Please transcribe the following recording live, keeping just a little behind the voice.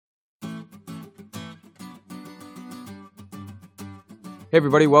Hey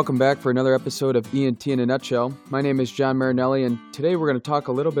everybody, welcome back for another episode of ENT in a Nutshell. My name is John Marinelli, and today we're going to talk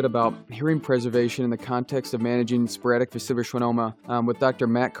a little bit about hearing preservation in the context of managing sporadic vestibular schwannoma with Dr.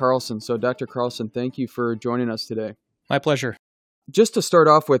 Matt Carlson. So Dr. Carlson, thank you for joining us today. My pleasure. Just to start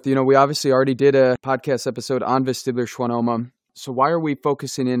off with, we obviously already did a podcast episode on vestibular schwannoma. So why are we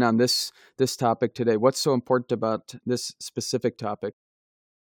focusing in on this topic today? What's so important about this specific topic?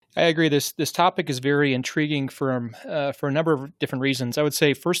 I agree. This topic is very intriguing for a number of different reasons. I would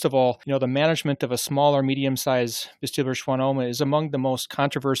say, first of all, the management of a small or medium-sized vestibular schwannoma is among the most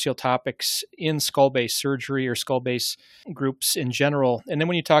controversial topics in skull-base surgery or skull-base groups in general. And then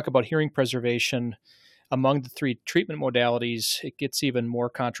when you talk about hearing preservation among the three treatment modalities, it gets even more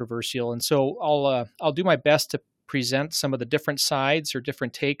controversial. And so I'll do my best to present some of the different sides or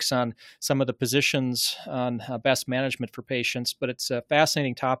different takes on some of the positions on best management for patients. But it's a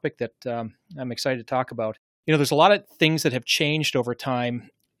fascinating topic that I'm excited to talk about. There's a lot of things that have changed over time.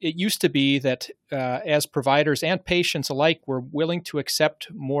 It used to be that as providers and patients alike were willing to accept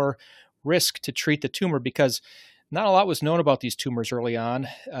more risk to treat the tumor because not a lot was known about these tumors early on.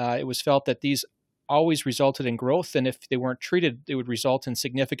 It was felt that these always resulted in growth, and if they weren't treated, it would result in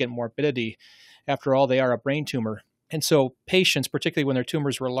significant morbidity. After all, they are a brain tumor. And so patients, particularly when their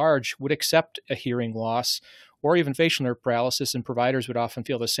tumors were large, would accept a hearing loss or even facial nerve paralysis, and providers would often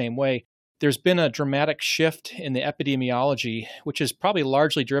feel the same way. There's been a dramatic shift in the epidemiology, which is probably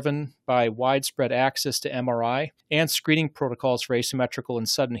largely driven by widespread access to MRI and screening protocols for asymmetrical and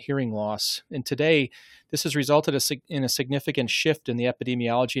sudden hearing loss. And today, this has resulted in a significant shift in the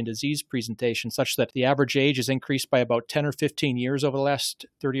epidemiology and disease presentation, such that the average age has increased by about 10 or 15 years over the last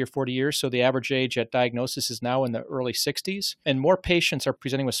 30 or 40 years. So the average age at diagnosis is now in the early 60s. And more patients are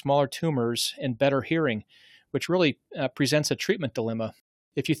presenting with smaller tumors and better hearing, which really presents a treatment dilemma.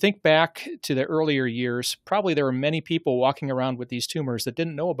 If you think back to the earlier years, probably there were many people walking around with these tumors that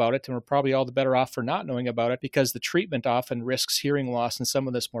didn't know about it and were probably all the better off for not knowing about it because the treatment often risks hearing loss and some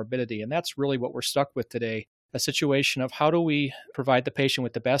of this morbidity. And that's really what we're stuck with today, a situation of how do we provide the patient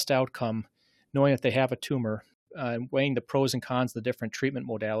with the best outcome, knowing that they have a tumor, and weighing the pros and cons of the different treatment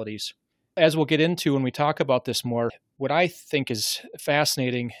modalities. As we'll get into when we talk about this more, what I think is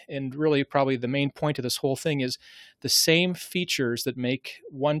fascinating and really probably the main point of this whole thing is the same features that make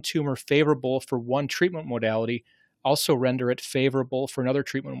one tumor favorable for one treatment modality also render it favorable for another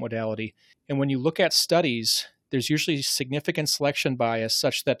treatment modality. And when you look at studies, there's usually significant selection bias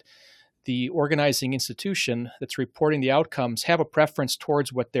such that the organizing institution that's reporting the outcomes have a preference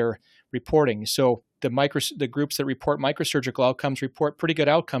towards what they're reporting. So the groups that report microsurgical outcomes report pretty good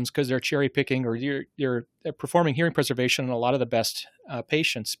outcomes because they're cherry picking or you're performing hearing preservation on a lot of the best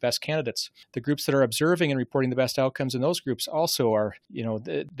patients, best candidates. The groups that are observing and reporting the best outcomes in those groups also are,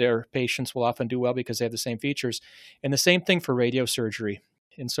 their patients will often do well because they have the same features. And the same thing for radiosurgery.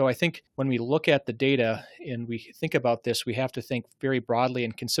 And so I think when we look at the data and we think about this, we have to think very broadly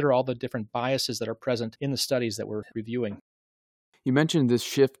and consider all the different biases that are present in the studies that we're reviewing. You mentioned this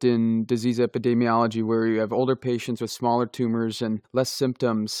shift in disease epidemiology where you have older patients with smaller tumors and less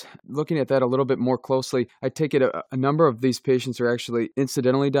symptoms. Looking at that a little bit more closely, I take it a number of these patients are actually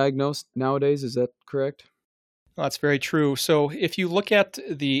incidentally diagnosed nowadays. Is that correct? Well, that's very true. So if you look at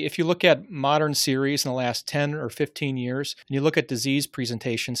modern series in the last 10 or 15 years, and you look at disease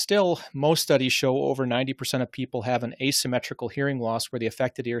presentation, still most studies show over 90% of people have an asymmetrical hearing loss where the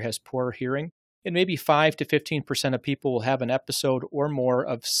affected ear has poor hearing. And maybe 5 to 15% of people will have an episode or more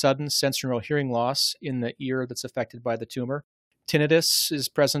of sudden sensorineural hearing loss in the ear that's affected by the tumor. Tinnitus is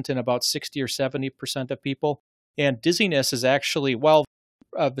present in about 60 or 70% of people. And dizziness is actually,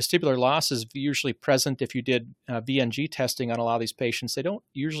 vestibular loss is usually present if you did VNG testing on a lot of these patients. They don't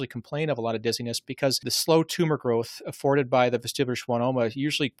usually complain of a lot of dizziness because the slow tumor growth afforded by the vestibular schwannoma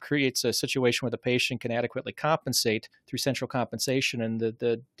usually creates a situation where the patient can adequately compensate through central compensation, and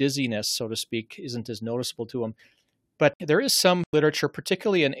the dizziness, so to speak, isn't as noticeable to them. But there is some literature,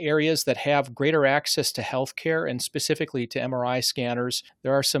 particularly in areas that have greater access to healthcare and specifically to MRI scanners.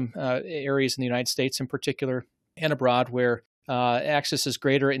 There are some areas in the United States in particular and abroad where access is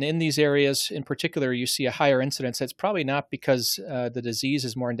greater. And in these areas in particular, you see a higher incidence. That's probably not because the disease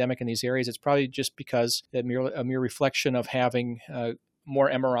is more endemic in these areas. It's probably just because a mere reflection of having more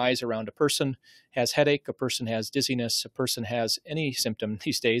MRIs around. A person has headache, a person has dizziness, a person has any symptom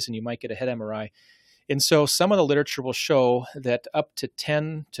these days, and you might get a head MRI. And so some of the literature will show that up to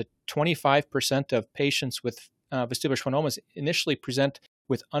 10 to 25% of patients with vestibular schwannomas initially present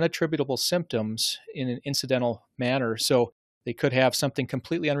with unattributable symptoms in an incidental manner. So they could have something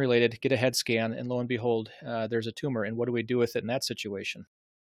completely unrelated, get a head scan, and lo and behold, there's a tumor. And what do we do with it in that situation?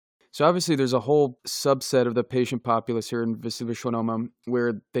 So obviously there's a whole subset of the patient populace here in vestibular schwannoma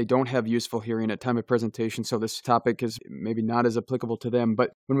where they don't have useful hearing at time of presentation. So this topic is maybe not as applicable to them.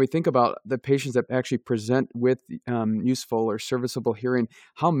 But when we think about the patients that actually present with useful or serviceable hearing,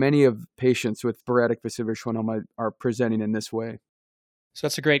 how many of patients with sporadic vestibular schwannoma are presenting in this way? So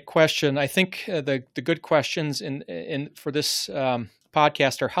that's a great question. I think the good questions for this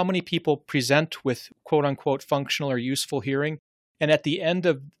podcast are how many people present with quote unquote functional or useful hearing. And at the end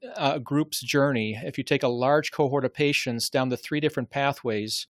of a group's journey, if you take a large cohort of patients down the 3 different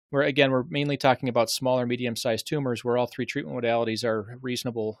pathways, where again, we're mainly talking about small or medium-sized tumors where all 3 treatment modalities are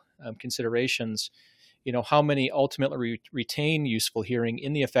reasonable considerations, how many ultimately retain useful hearing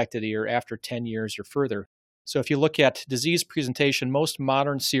in the affected ear after 10 years or further. So if you look at disease presentation, most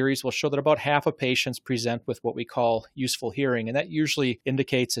modern series will show that about half of patients present with what we call useful hearing. And that usually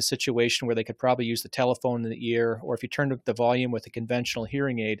indicates a situation where they could probably use the telephone in the ear, or if you turn up the volume with a conventional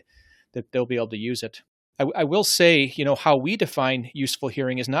hearing aid, that they'll be able to use it. I will say, how we define useful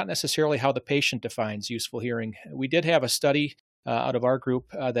hearing is not necessarily how the patient defines useful hearing. We did have a study out of our group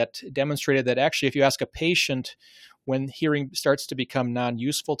that demonstrated that actually if you ask a patient when hearing starts to become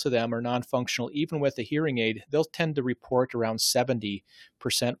non-useful to them or non-functional, even with a hearing aid, they'll tend to report around 70%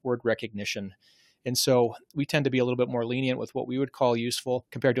 word recognition. And so we tend to be a little bit more lenient with what we would call useful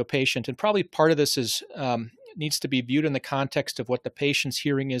compared to a patient. And probably part of this is needs to be viewed in the context of what the patient's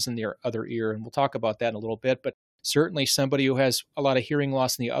hearing is in their other ear. And we'll talk about that in a little bit. But certainly somebody who has a lot of hearing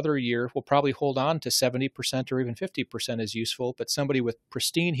loss in the other ear will probably hold on to 70% or even 50% as useful, but somebody with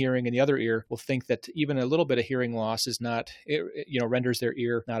pristine hearing in the other ear will think that even a little bit of hearing loss is not, renders their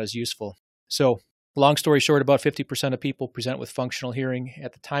ear not as useful. So long story short, about 50% of people present with functional hearing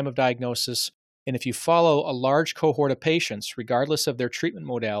at the time of diagnosis. And if you follow a large cohort of patients, regardless of their treatment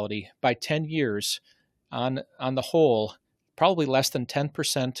modality, by 10 years on the whole, probably less than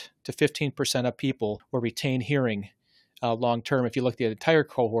 10% to 15% of people will retain hearing long term if you look at the entire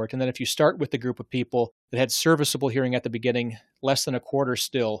cohort. And then if you start with the group of people that had serviceable hearing at the beginning, less than a quarter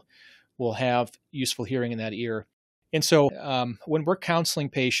still will have useful hearing in that ear. And so when we're counseling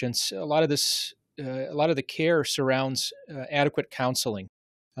patients, a lot of the care surrounds adequate counseling.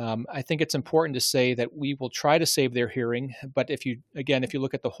 I think it's important to say that we will try to save their hearing, but if you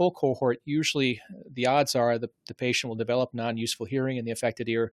look at the whole cohort, usually the odds are the patient will develop non-useful hearing in the affected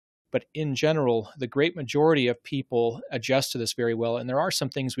ear. But in general, the great majority of people adjust to this very well, and there are some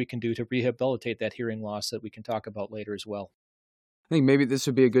things we can do to rehabilitate that hearing loss that we can talk about later as well. I think maybe this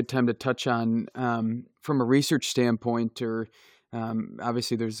would be a good time to touch on, from a research standpoint, or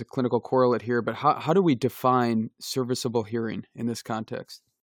obviously there's a clinical correlate here, but how do we define serviceable hearing in this context?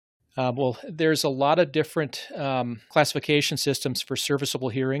 Well, there's a lot of different classification systems for serviceable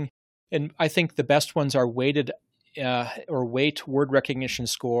hearing, and I think the best ones are weighted or weight word recognition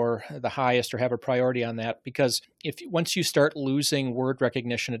score the highest or have a priority on that, because once you start losing word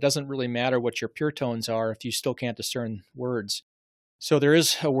recognition, it doesn't really matter what your pure tones are if you still can't discern words. So there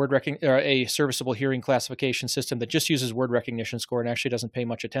is a serviceable hearing classification system that just uses word recognition score and actually doesn't pay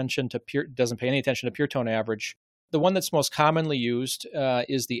any attention to pure tone average. The one that's most commonly used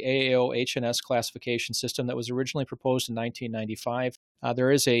is the AAO-HNS classification system that was originally proposed in 1995.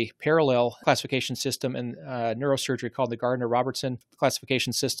 There is a parallel classification system in neurosurgery called the Gardner-Robertson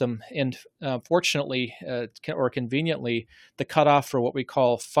classification system. And fortunately, or conveniently, the cutoff for what we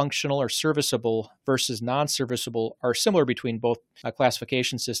call functional or serviceable versus non-serviceable are similar between both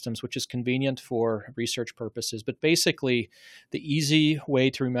classification systems, which is convenient for research purposes. But basically, the easy way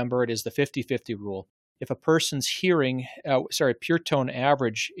to remember it is the 50-50 rule. If a person's pure tone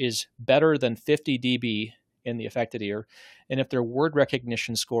average is better than 50 dB in the affected ear, and if their word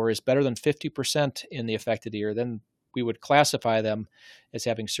recognition score is better than 50% in the affected ear, then we would classify them as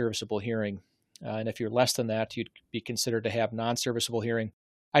having serviceable hearing. And if you're less than that, you'd be considered to have non-serviceable hearing.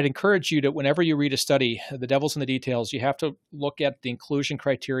 I'd encourage you to, whenever you read a study, the devil's in the details. You have to look at the inclusion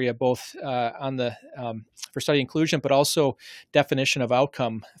criteria, both for study inclusion, but also definition of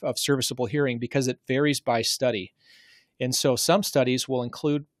outcome of serviceable hearing, because it varies by study. And so some studies will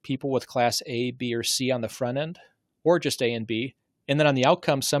include people with class A, B, or C on the front end, or just A and B. And then on the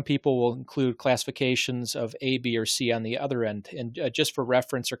outcome, some people will include classifications of A, B, or C on the other end. And just for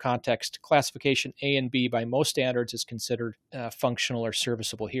reference or context, classification A and B by most standards is considered functional or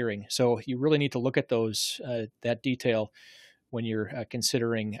serviceable hearing. So you really need to look at that detail when you're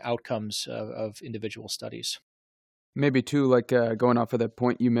considering outcomes of individual studies. Maybe too, like going off of that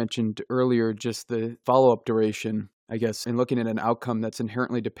point you mentioned earlier, just the follow-up duration, I guess, and looking at an outcome that's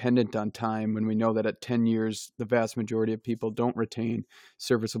inherently dependent on time, when we know that at 10 years, the vast majority of people don't retain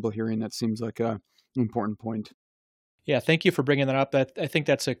serviceable hearing. That seems like an important point. Yeah, thank you for bringing that up. I think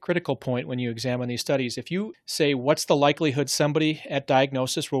that's a critical point when you examine these studies. If you say, what's the likelihood somebody at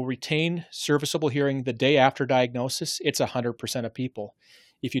diagnosis will retain serviceable hearing the day after diagnosis, it's 100% of people.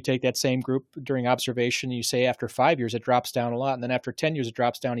 If you take that same group during observation, you say after 5 years, it drops down a lot. And then after 10 years, it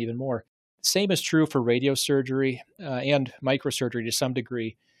drops down even more. Same is true for radiosurgery and microsurgery to some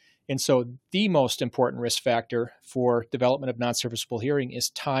degree. And so the most important risk factor for development of non-serviceable hearing is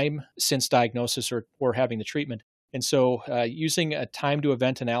time since diagnosis or having the treatment. And so using a time to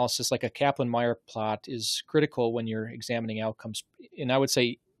event analysis like a Kaplan-Meier plot is critical when you're examining outcomes. And I would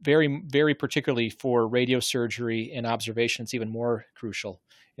say very, very particularly for radiosurgery and observation, it's even more crucial.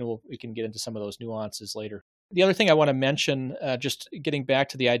 And we can get into some of those nuances later. The other thing I want to mention, just getting back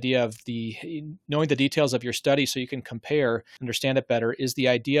to the idea of knowing the details of your study so you can compare, understand it better, is the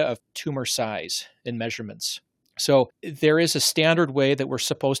idea of tumor size and measurements. So there is a standard way that we're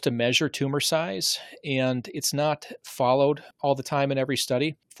supposed to measure tumor size, and it's not followed all the time in every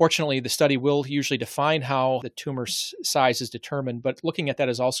study. Fortunately, the study will usually define how the tumor size is determined, but looking at that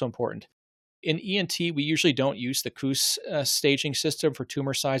is also important. In ENT, we usually don't use the Koos staging system for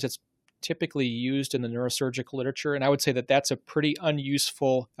tumor size. It's typically used in the neurosurgical literature. And I would say that that's a pretty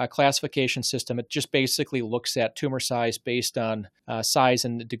unuseful classification system. It just basically looks at tumor size based on size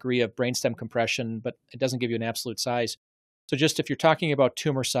and the degree of brainstem compression, but it doesn't give you an absolute size. So just if you're talking about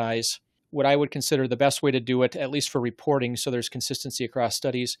tumor size, what I would consider the best way to do it, at least for reporting, so there's consistency across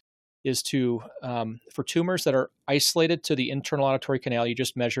studies, is to, for tumors that are isolated to the internal auditory canal, you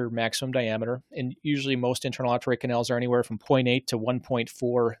just measure maximum diameter. And usually most internal auditory canals are anywhere from 0.8 to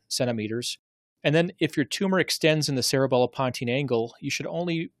 1.4 centimeters. And then if your tumor extends in the cerebellopontine angle, you should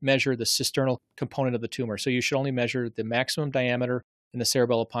only measure the cisternal component of the tumor. So you should only measure the maximum diameter in the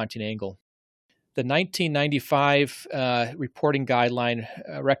cerebellopontine angle. The 1995 reporting guideline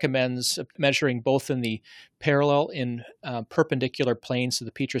recommends measuring both in the parallel and perpendicular planes of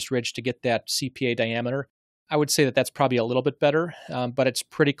the petrous ridge to get that CPA diameter. I would say that that's probably a little bit better, but it's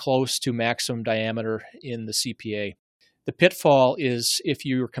pretty close to maximum diameter in the CPA. The pitfall is if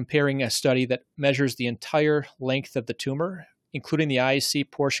you're comparing a study that measures the entire length of the tumor, including the IEC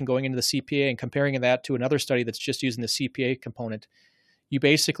portion going into the CPA, and comparing that to another study that's just using the CPA component, you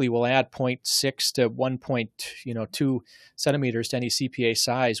basically will add 0.6 to 1.2 centimeters to any CPA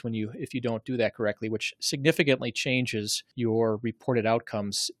size if you don't do that correctly, which significantly changes your reported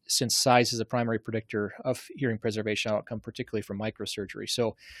outcomes since size is a primary predictor of hearing preservation outcome, particularly for microsurgery.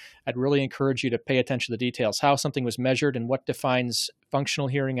 So I'd really encourage you to pay attention to the details, how something was measured and what defines functional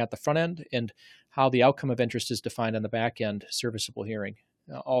hearing at the front end and how the outcome of interest is defined on the back end, serviceable hearing,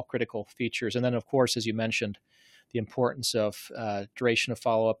 all critical features. And then, of course, as you mentioned, the importance of duration of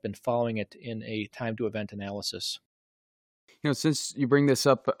follow-up and following it in a time-to-event analysis. Since you bring this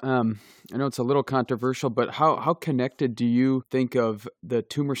up, I know it's a little controversial, but how connected do you think of the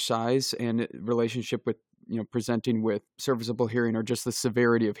tumor size and relationship with, presenting with serviceable hearing or just the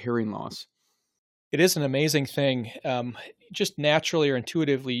severity of hearing loss? It is an amazing thing. Just naturally or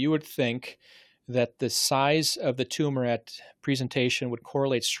intuitively, you would think that the size of the tumor at presentation would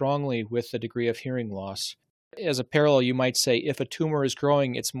correlate strongly with the degree of hearing loss. As a parallel, you might say if a tumor is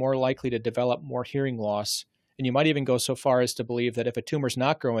growing, it's more likely to develop more hearing loss. And you might even go so far as to believe that if a tumor is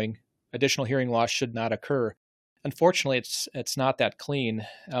not growing, additional hearing loss should not occur. Unfortunately, it's not that clean.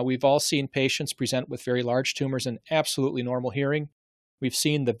 We've all seen patients present with very large tumors and absolutely normal hearing. We've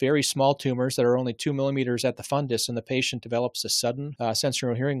seen the very small tumors that are only 2 millimeters at the fundus, and the patient develops a sudden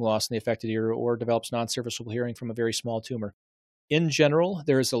sensory hearing loss in the affected ear or develops non-serviceable hearing from a very small tumor. In general,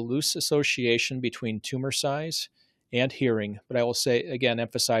 there is a loose association between tumor size and hearing, but I will say, again,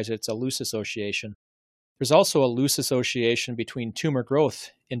 emphasize it's a loose association. There's also a loose association between tumor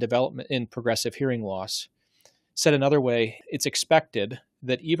growth and development in progressive hearing loss. Said another way, it's expected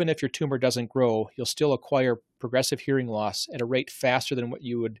that even if your tumor doesn't grow, you'll still acquire progressive hearing loss at a rate faster than what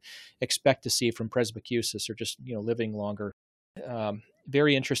you would expect to see from presbycusis or just living longer.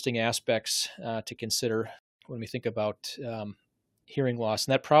 Very interesting aspects to consider when we think about hearing loss,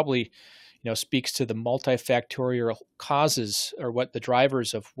 and that probably speaks to the multifactorial causes or what the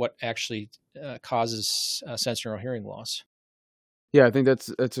drivers of what actually causes sensorineural hearing loss. Yeah, I think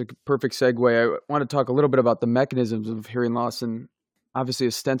that's a perfect segue. I want to talk a little bit about the mechanisms of hearing loss, and obviously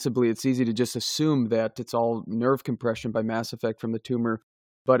ostensibly it's easy to just assume that it's all nerve compression by mass effect from the tumor,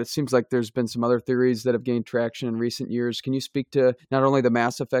 but it seems like there's been some other theories that have gained traction in recent years. Can you speak to not only the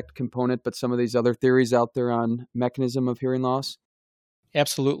mass effect component, but some of these other theories out there on mechanism of hearing loss?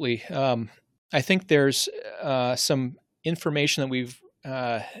 Absolutely. I think there's some information that we've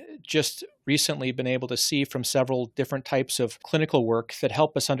just recently been able to see from several different types of clinical work that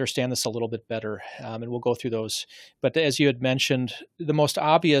help us understand this a little bit better. And we'll go through those. But as you had mentioned, the most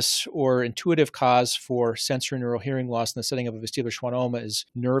obvious or intuitive cause for sensorineural hearing loss in the setting of a vestibular schwannoma is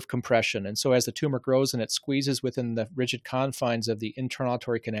nerve compression. And so as the tumor grows and it squeezes within the rigid confines of the internal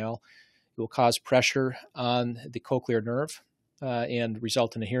auditory canal, it will cause pressure on the cochlear nerve and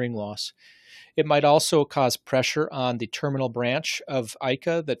result in a hearing loss. It might also cause pressure on the terminal branch of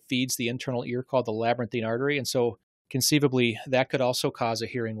ICA that feeds the internal ear called the labyrinthine artery. And so conceivably, that could also cause a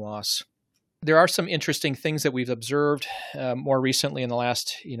hearing loss. There are some interesting things that we've observed more recently in the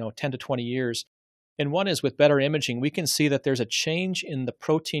last 10 to 20 years. And one is with better imaging, we can see that there's a change in the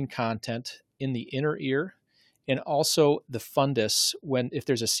protein content in the inner ear and also the fundus if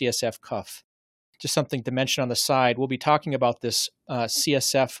there's a CSF cuff. Just something to mention on the side, we'll be talking about this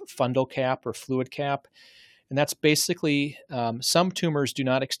CSF fundal cap or fluid cap. And that's basically, some tumors do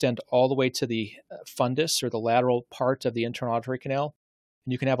not extend all the way to the fundus or the lateral part of the internal auditory canal.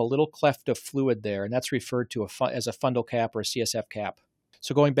 And you can have a little cleft of fluid there, and that's referred to as a fundal cap or a CSF cap.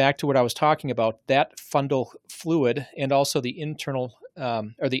 So going back to what I was talking about, that fundal fluid and also the internal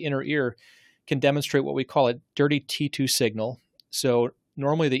or the inner ear can demonstrate what we call a dirty T2 signal. So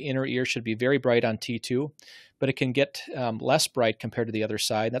normally the inner ear should be very bright on T2, but it can get less bright compared to the other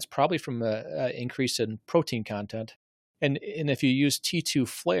side. That's probably from an increase in protein content. And if you use T2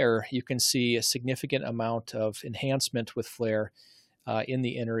 flare, you can see a significant amount of enhancement with flare in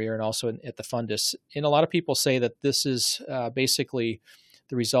the inner ear and also at the fundus. And a lot of people say that this is basically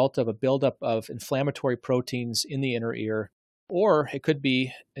the result of a buildup of inflammatory proteins in the inner ear, or it could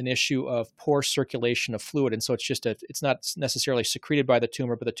be an issue of poor circulation of fluid. And so it's not necessarily secreted by the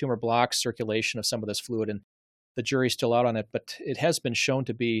tumor, but the tumor blocks circulation of some of this fluid. And the jury's still out on it, but it has been shown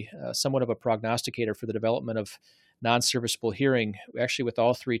to be somewhat of a prognosticator for the development of non-serviceable hearing, actually with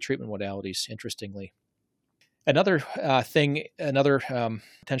all three treatment modalities, interestingly. Another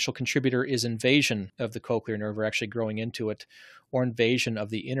potential contributor is invasion of the cochlear nerve, or actually growing into it, or invasion of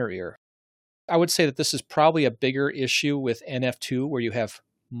the inner ear. I would say that this is probably a bigger issue with NF2, where you have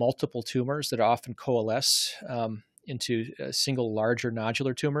multiple tumors that often coalesce into single larger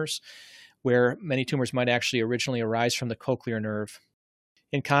nodular tumors, where many tumors might actually originally arise from the cochlear nerve.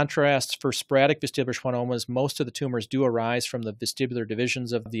 In contrast, for sporadic vestibular schwannomas, most of the tumors do arise from the vestibular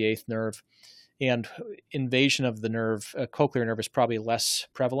divisions of the eighth nerve, and invasion of the nerve, cochlear nerve, is probably less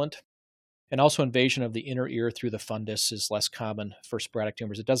prevalent. And also invasion of the inner ear through the fundus is less common for sporadic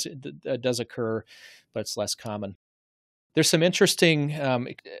tumors. It does occur, but it's less common. There's some interesting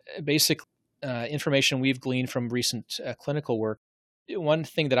basic information we've gleaned from recent clinical work. One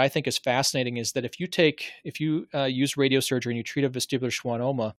thing that I think is fascinating is that if you use radiosurgery and you treat a vestibular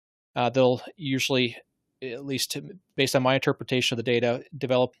schwannoma, they'll usually, at least based on my interpretation of the data,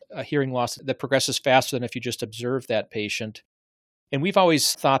 develop a hearing loss that progresses faster than if you just observe that patient. And we've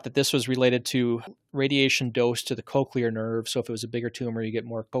always thought that this was related to radiation dose to the cochlear nerve. So if it was a bigger tumor, you get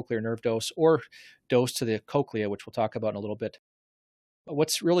more cochlear nerve dose, or dose to the cochlea, which we'll talk about in a little bit. But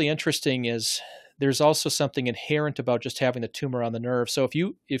what's really interesting is there's also something inherent about just having the tumor on the nerve. So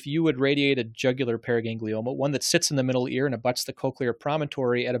if you would radiate a jugular paraganglioma, one that sits in the middle ear and abuts the cochlear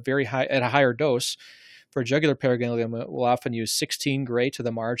promontory at a higher dose, for a jugular paraganglioma, we'll often use 16 gray to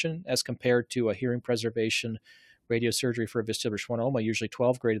the margin as compared to a hearing preservation radiosurgery for a vestibular schwannoma, usually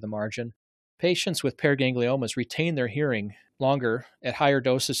 12 gray to the margin. Patients with paragangliomas retain their hearing longer at higher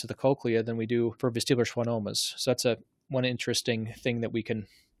doses to the cochlea than we do for vestibular schwannomas. So that's one interesting thing that we can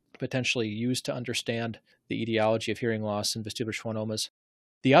potentially use to understand the etiology of hearing loss in vestibular schwannomas.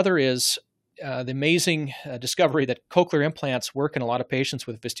 The other is the amazing discovery that cochlear implants work in a lot of patients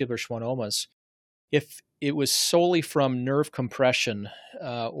with vestibular schwannomas. If it was solely from nerve compression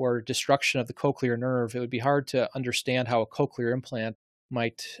or destruction of the cochlear nerve, it would be hard to understand how a cochlear implant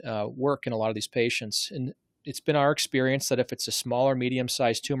might work in a lot of these patients. And it's been our experience that if it's a smaller,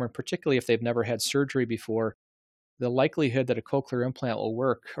 medium-sized tumor, particularly if they've never had surgery before, the likelihood that a cochlear implant will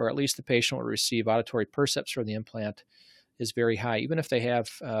work, or at least the patient will receive auditory percepts from the implant, is very high, even if they have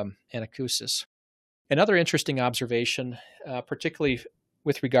anacusis. Another interesting observation, particularly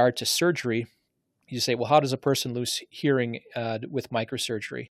with regard to surgery, you say, well, how does a person lose hearing with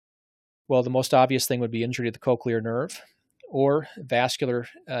microsurgery? Well, the most obvious thing would be injury to the cochlear nerve, or vascular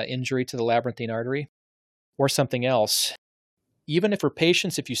injury to the labyrinthine artery, or something else. Even if for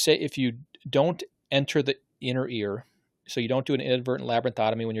patients, if you don't enter the inner ear, so you don't do an inadvertent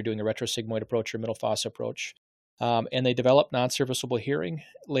labyrinthotomy when you're doing a retrosigmoid approach or middle fossa approach, and they develop non-serviceable hearing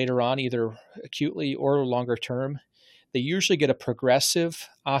later on, either acutely or longer term, they usually get a progressive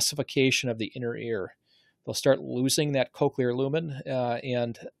ossification of the inner ear. they'll start losing that cochlear lumen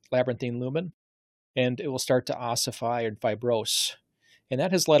and labyrinthine lumen, and it will start to ossify and fibrose. And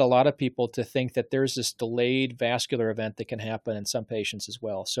that has led a lot of people to think that there's this delayed vascular event that can happen in some patients as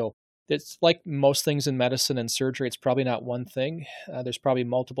well. So it's like most things in medicine and surgery, it's probably not one thing. There's probably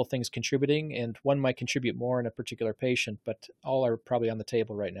multiple things contributing, and one might contribute more in a particular patient, but all are probably on the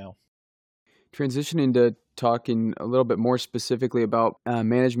table right now. Transitioning to talking a little bit more specifically about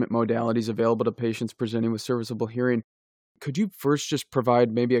management modalities available to patients presenting with serviceable hearing, could you first just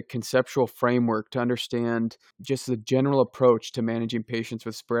provide maybe a conceptual framework to understand just the general approach to managing patients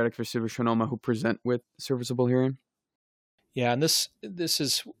with sporadic vestibular schwannoma who present with serviceable hearing? Yeah, and this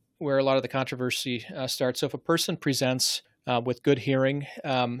is where a lot of the controversy starts. So if a person presents with good hearing,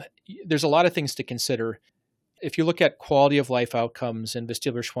 there's a lot of things to consider. If you look at quality of life outcomes in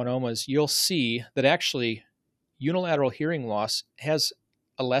vestibular schwannomas, you'll see that actually unilateral hearing loss has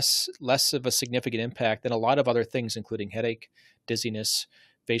a less of a significant impact than a lot of other things, including headache, dizziness,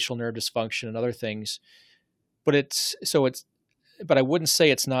 facial nerve dysfunction, and other things. But I wouldn't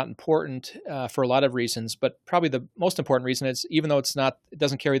say it's not important for a lot of reasons. But probably the most important reason is, even though it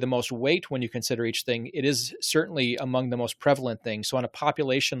doesn't carry the most weight when you consider each thing, it is certainly among the most prevalent things. So on a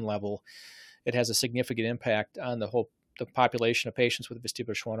population level, it has a significant impact on the population of patients with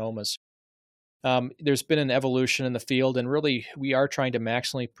vestibular schwannomas. There's been an evolution in the field, and really we are trying to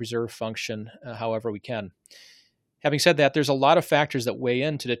maximally preserve function however we can. Having said that, there's a lot of factors that weigh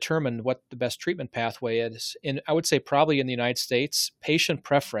in to determine what the best treatment pathway is. And I would say probably in the United States, patient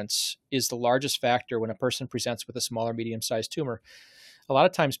preference is the largest factor when a person presents with a small or medium-sized tumor. A lot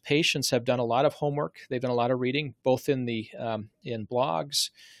of times patients have done a lot of homework. They've done a lot of reading, both in blogs,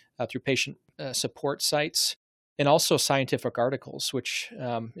 through patient support sites, and also scientific articles, which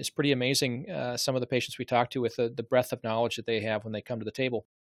is pretty amazing, some of the patients we talk to with the breadth of knowledge that they have when they come to the table.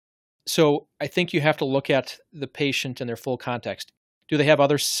 So I think you have to look at the patient in their full context. Do they have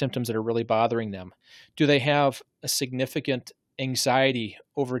other symptoms that are really bothering them? Do they have a significant anxiety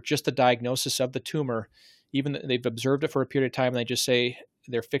over just the diagnosis of the tumor? Even they've observed it for a period of time and they just say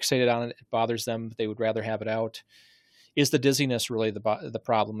they're fixated on it, it bothers them, they would rather have it out. Is the dizziness really the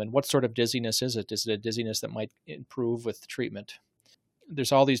problem? And what sort of dizziness is it? Is it a dizziness that might improve with treatment?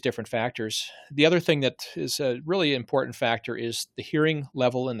 There's all these different factors. The other thing that is a really important factor is the hearing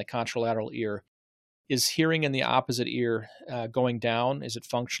level in the contralateral ear. Is hearing in the opposite ear going down? Is it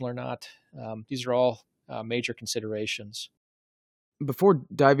functional or not? These are all major considerations. Before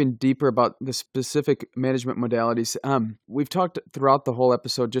diving deeper about the specific management modalities, we've talked throughout the whole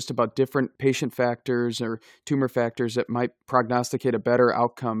episode just about different patient factors or tumor factors that might prognosticate a better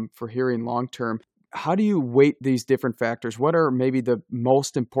outcome for hearing long-term. How do you weight these different factors? What are maybe the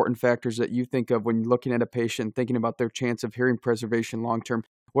most important factors that you think of when looking at a patient, thinking about their chance of hearing preservation long-term?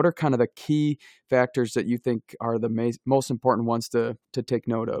 What are kind of the key factors that you think are the most important ones to take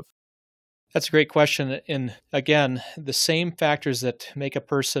note of? That's a great question. And again, the same factors that make a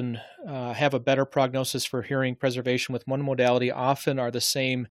person have a better prognosis for hearing preservation with one modality often are the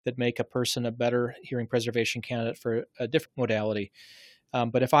same that make a person a better hearing preservation candidate for a different modality.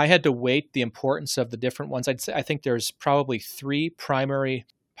 But if I had to weight the importance of the different ones, I think there's probably three primary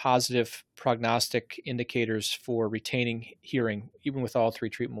positive prognostic indicators for retaining hearing, even with all three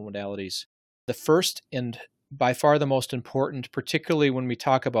treatment modalities. The first, and by far the most important, particularly when we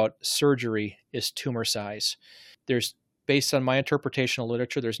talk about surgery, is tumor size. Based on my interpretation of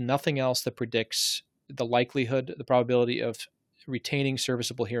literature, there's nothing else that predicts the likelihood, the probability of retaining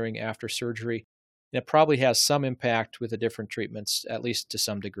serviceable hearing after surgery. And it probably has some impact with the different treatments, at least to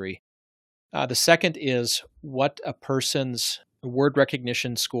some degree. The second is what a person's word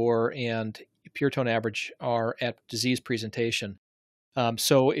recognition score and pure tone average are at disease presentation.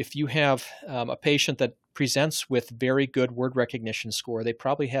 So if you have a patient that presents with very good word recognition score, they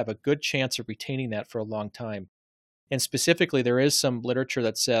probably have a good chance of retaining that for a long time. And specifically, there is some literature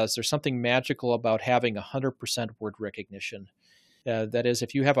that says there's something magical about having 100% word recognition. That is,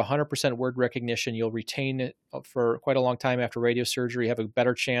 if you have 100% word recognition, you'll retain it for quite a long time after radiosurgery. You have a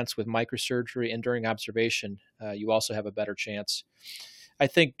better chance with microsurgery, and during observation, you also have a better chance. I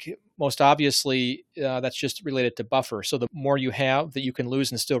think most obviously that's just related to buffer. So the more you have that you can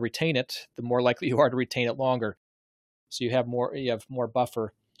lose and still retain it, the more likely you are to retain it longer. So you have more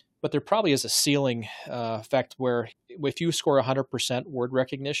buffer. But there probably is a ceiling effect where if you score 100% word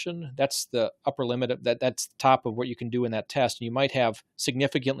recognition, that's the upper limit of that's the top of what you can do in that test. And you might have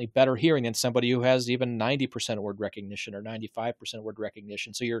significantly better hearing than somebody who has even 90% word recognition or 95% word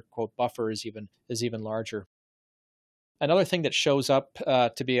recognition. So your quote buffer is even larger. Another thing that shows up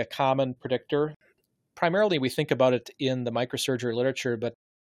to be a common predictor, primarily we think about it in the microsurgery literature, but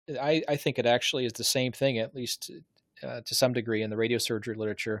I think it actually is the same thing, at least to some degree in the radiosurgery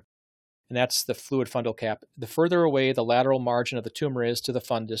literature, and that's the fluid fundal cap. The further away the lateral margin of the tumor is to the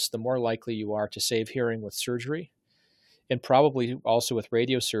fundus, the more likely you are to save hearing with surgery, and probably also with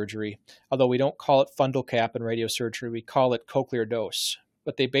radiosurgery. Although we don't call it fundal cap in radiosurgery, we call it cochlear dose.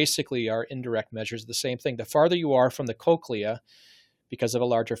 But they basically are indirect measures of the same thing. The farther you are from the cochlea, because of a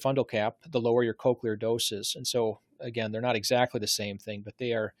larger fundal cap, the lower your cochlear dose is. And so, again, they're not exactly the same thing, but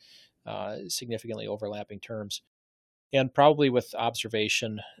they are significantly overlapping terms. And probably with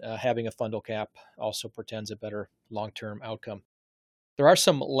observation, having a fundal cap also portends a better long-term outcome. There are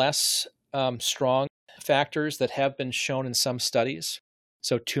some less strong factors that have been shown in some studies.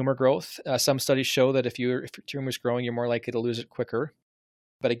 So tumor growth, some studies show that if your tumor is growing, you're more likely to lose it quicker.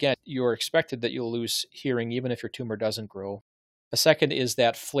 But again, you're expected that you'll lose hearing even if your tumor doesn't grow. A second is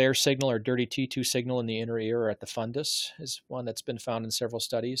that flare signal or dirty T2 signal in the inner ear or at the fundus is one that's been found in several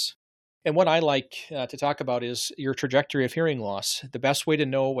studies. And what I like to talk about is your trajectory of hearing loss. The best way to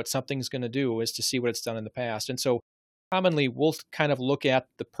know what something's going to do is to see what it's done in the past. And so commonly we'll kind of look at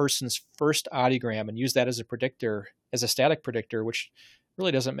the person's first audiogram and use that as a predictor, as a static predictor, which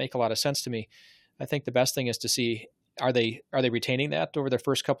really doesn't make a lot of sense to me. I think the best thing is to see, are they retaining that over their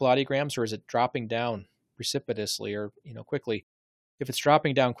first couple audiograms, or is it dropping down precipitously or quickly? If it's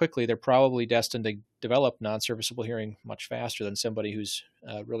dropping down quickly, they're probably destined to develop non-serviceable hearing much faster than somebody who's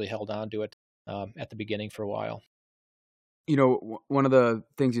really held on to it at the beginning for a while. One of the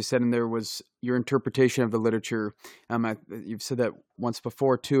things you said in there was your interpretation of the literature. You've said that once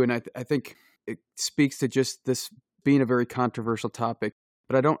before too, and I think it speaks to just this being a very controversial topic.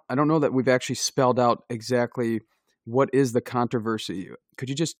 But I don't know that we've actually spelled out exactly what is the controversy. Could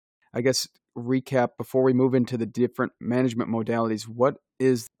you just, I guess, recap before we move into the different management modalities? What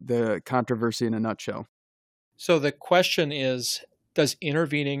is the controversy in a nutshell? So the question is, does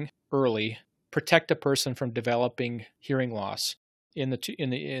intervening early protect a person from developing hearing loss in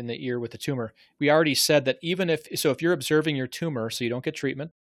the ear with the tumor? We already said that if you're observing your tumor, so you don't get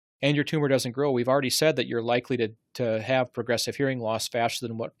treatment, and your tumor doesn't grow, we've already said that you're likely to have progressive hearing loss faster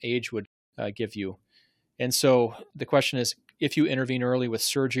than what age would give you. And so the question is, if you intervene early with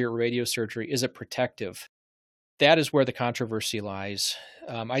surgery or radiosurgery, is it protective? That is where the controversy lies.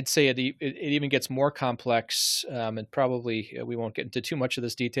 I'd say it even gets more complex, and probably we won't get into too much of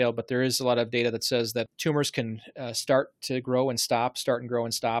this detail, but there is a lot of data that says that tumors can start and grow and stop.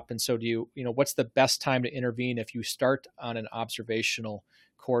 And so what's the best time to intervene if you start on an observational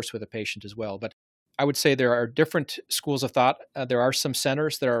course with a patient as well? But I would say there are different schools of thought. There are some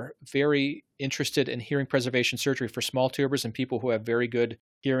centers that are very interested in hearing preservation surgery for small tumors and people who have very good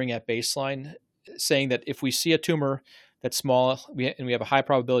hearing at baseline, saying that if we see a tumor that's small and we have a high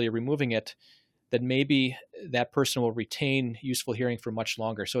probability of removing it, then maybe that person will retain useful hearing for much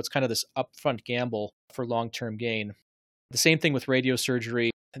longer. So it's kind of this upfront gamble for long-term gain. The same thing with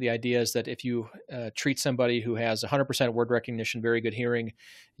radiosurgery. The idea is that if you treat somebody who has 100% word recognition, very good hearing,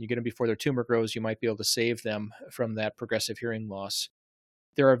 you get them before their tumor grows, you might be able to save them from that progressive hearing loss.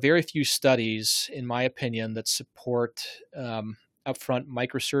 There are very few studies, in my opinion, that support upfront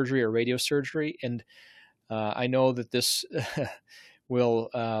microsurgery or radiosurgery. And I know that this will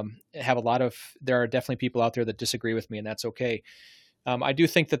have there are definitely people out there that disagree with me, and that's okay. I do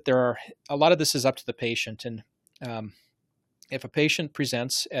think that a lot of this is up to the patient. And if a patient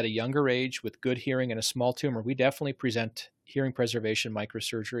presents at a younger age with good hearing and a small tumor, we definitely present hearing preservation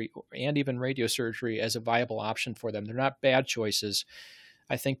microsurgery and even radiosurgery as a viable option for them. They're not bad choices.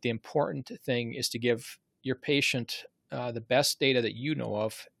 I think the important thing is to give your patient the best data that you know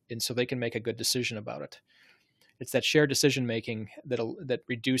of, and so they can make a good decision about it. It's that shared decision making that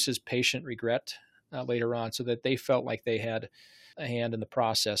reduces patient regret later on, so that they felt like they had a hand in the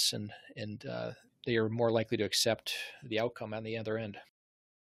process and they are more likely to accept the outcome on the other end.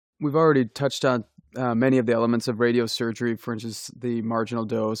 We've already touched on many of the elements of radiosurgery, for instance, the marginal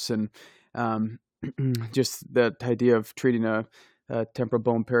dose and just that idea of treating a temporal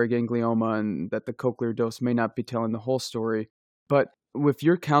bone paraganglioma, and that the cochlear dose may not be telling the whole story. But if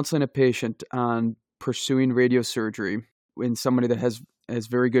you're counseling a patient on pursuing radiosurgery in somebody that has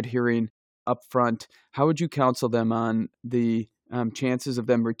very good hearing up front, how would you counsel them on the chances of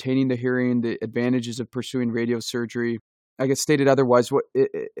them retaining the hearing, the advantages of pursuing radiosurgery? I guess stated otherwise,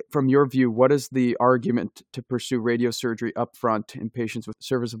 from your view, what is the argument to pursue radiosurgery up front in patients with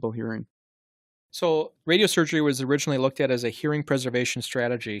serviceable hearing? So radiosurgery was originally looked at as a hearing preservation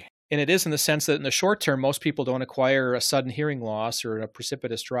strategy. And it is in the sense that in the short term, most people don't acquire a sudden hearing loss or a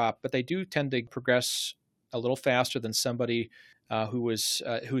precipitous drop, but they do tend to progress a little faster than somebody who's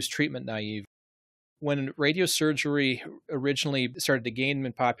treatment naive. when radiosurgery originally started to gain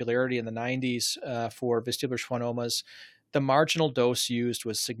in popularity in the 90s for vestibular schwannomas, the marginal dose used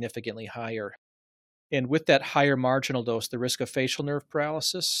was significantly higher. And with that higher marginal dose, the risk of facial nerve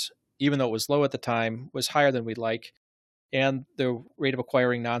paralysis, even though it was low at the time, was higher than we'd like. And the rate of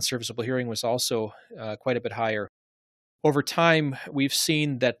acquiring non-serviceable hearing was also quite a bit higher. Over time, we've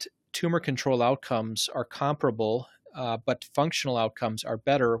seen that tumor control outcomes are comparable, but functional outcomes are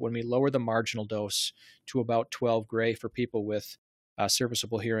better when we lower the marginal dose to about 12 gray for people with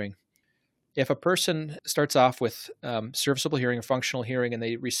serviceable hearing. If a person starts off with serviceable hearing or functional hearing and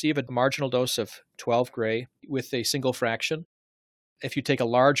they receive a marginal dose of 12 gray with a single fraction, if you take a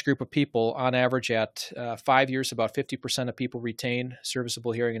large group of people, on average at 5 years, about 50% of people retain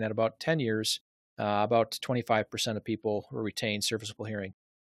serviceable hearing, and at about 10 years, about 25% of people will retain serviceable hearing.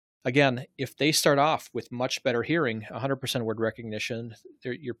 Again, if they start off with much better hearing, 100% word recognition,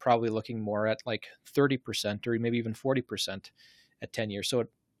 you're probably looking more at like 30% or maybe even 40% at 10 years. So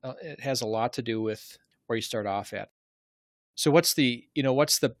it has a lot to do with where you start off at. So what's the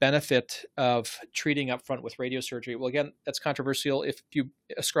benefit of treating upfront with radiosurgery? Well, again, that's controversial. If you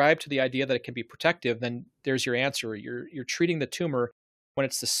ascribe to the idea that it can be protective, then there's your answer. You're treating the tumor when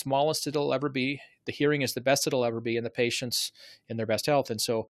it's the smallest it'll ever be. The hearing is the best it'll ever be, and the patient's in their best health. And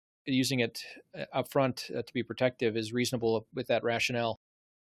so using it upfront to be protective is reasonable with that rationale.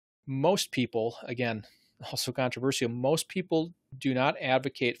 Most people, again, also controversial, most people do not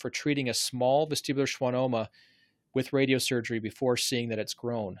advocate for treating a small vestibular schwannoma with radiosurgery before seeing that it's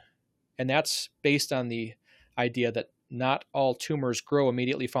grown. And that's based on the idea that not all tumors grow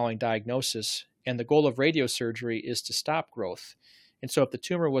immediately following diagnosis, and the goal of radiosurgery is to stop growth. And so if the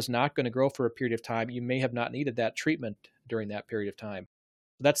tumor was not going to grow for a period of time, you may have not needed that treatment during that period of time.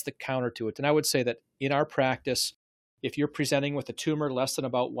 That's the counter to it. And I would say that in our practice, if you're presenting with a tumor less than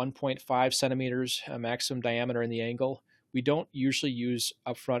about 1.5 centimeters maximum diameter in the angle, we don't usually use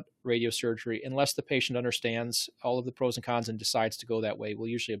upfront radiosurgery unless the patient understands all of the pros and cons and decides to go that way. We'll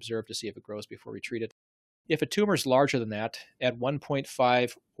usually observe to see if it grows before we treat it. If a tumor is larger than that, at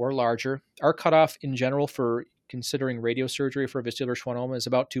 1.5 or larger, our cutoff in general for considering radiosurgery for vestibular schwannoma is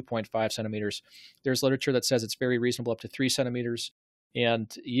about 2.5 centimeters. There's literature that says it's very reasonable up to 3 centimeters,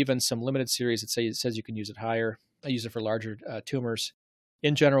 and even some limited series that says you can use it higher. I use it for larger tumors.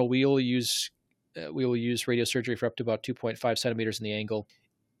 In general, we will use radiosurgery for up to about 2.5 centimeters in the angle.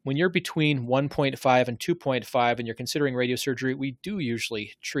 When you're between 1.5 and 2.5 and you're considering radiosurgery, we do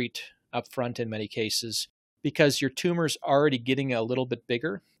usually treat upfront in many cases because your tumor's already getting a little bit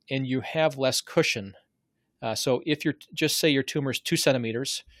bigger and you have less cushion. So if just say your tumor's 2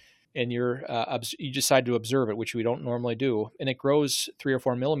 centimeters and you decide to observe it, which we don't normally do, and it grows 3 or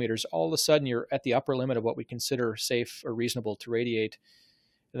 4 millimeters, all of a sudden you're at the upper limit of what we consider safe or reasonable to radiate.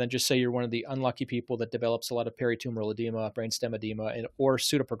 And then just say you're one of the unlucky people that develops a lot of peritumoral edema, brainstem edema, or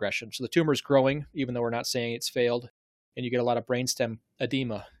pseudoprogression. So the tumor is growing, even though we're not saying it's failed, and you get a lot of brainstem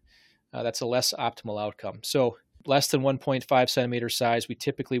edema. That's a less optimal outcome. So less than 1.5 centimeter size, we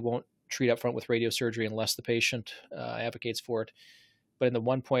typically won't treat upfront with radiosurgery unless the patient advocates for it. But in the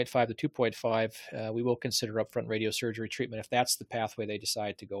 1.5 to 2.5, we will consider upfront radiosurgery treatment if that's the pathway they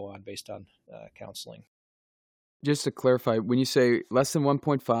decide to go on based on counseling. Just to clarify, when you say less than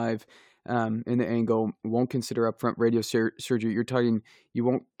 1.5 in the angle, won't consider upfront radiosurgery, you're talking you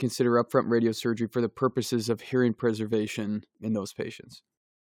won't consider upfront radiosurgery for the purposes of hearing preservation in those patients?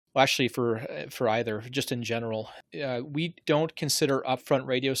 Well, actually, for either, just in general, we don't consider upfront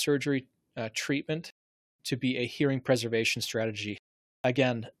radiosurgery treatment to be a hearing preservation strategy.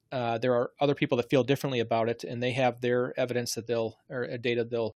 Again, there are other people that feel differently about it, and they have their evidence that data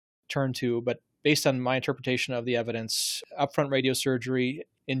they'll turn to. But based on my interpretation of the evidence, upfront radiosurgery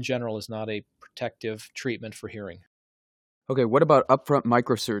in general is not a protective treatment for hearing. Okay, what about upfront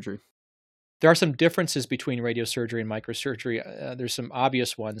microsurgery? There are some differences between radiosurgery and microsurgery. There's some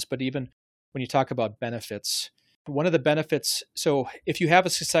obvious ones, but even when you talk about benefits, one of the benefits, so if you have a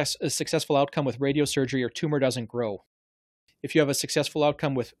successful outcome with radiosurgery, your tumor doesn't grow. If you have a successful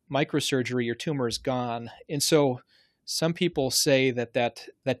outcome with microsurgery, your tumor is gone. And so some people say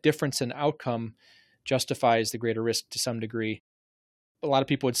that difference in outcome justifies the greater risk to some degree. A lot of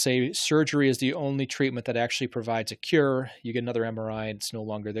people would say surgery is the only treatment that actually provides a cure. You get another MRI, and it's no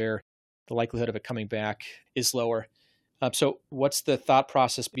longer there. The likelihood of it coming back is lower. So what's the thought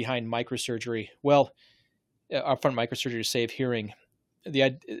process behind microsurgery? Well, upfront microsurgery to save hearing.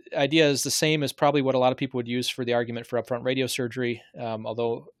 The idea is the same as probably what a lot of people would use for the argument for upfront radiosurgery,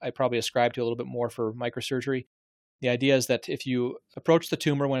 although I probably ascribe to a little bit more for microsurgery. The idea is that if you approach the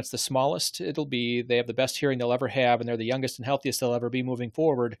tumor when it's the smallest, they have the best hearing they'll ever have, and they're the youngest and healthiest they'll ever be moving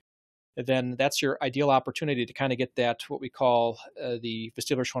forward. then that's your ideal opportunity to kind of get that, what we call the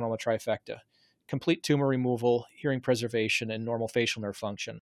vestibular schwannoma trifecta: complete tumor removal, hearing preservation, and normal facial nerve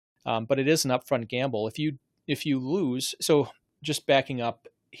function. But it is an upfront gamble. If you lose, so just backing up,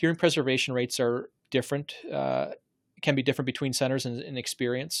 hearing preservation rates are different, can be different between centers in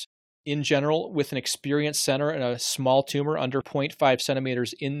experience. In general, with an experienced center and a small tumor under 0.5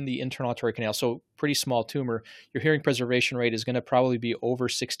 centimeters in the internal auditory canal, so pretty small tumor, your hearing preservation rate is going to probably be over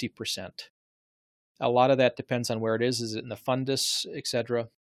 60%. A lot of that depends on where it is. Is it in the fundus, et cetera?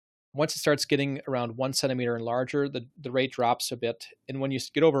 Once it starts getting around 1 centimeter and larger, the rate drops a bit. And when you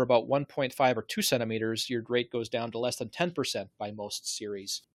get over about 1.5 or 2 centimeters, your rate goes down to less than 10% by most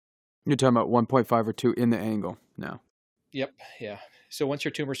series. You're talking about 1.5 or 2 in the angle now. Yep, yeah. So once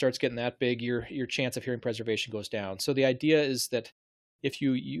your tumor starts getting that big, your chance of hearing preservation goes down. So the idea is that if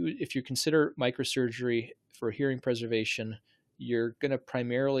you consider microsurgery for hearing preservation, you're going to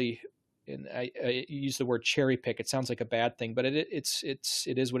primarily, and I use the word cherry pick. It sounds like a bad thing, but it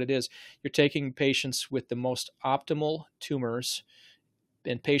is what it is. You're taking patients with the most optimal tumors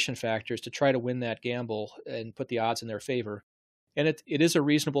and patient factors to try to win that gamble and put the odds in their favor. And it is a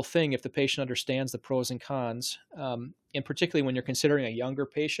reasonable thing if the patient understands the pros and cons, and particularly when you're considering a younger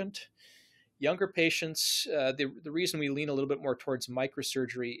patient. Younger patients, the reason we lean a little bit more towards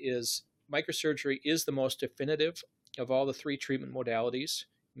microsurgery is the most definitive of all the 3 treatment modalities,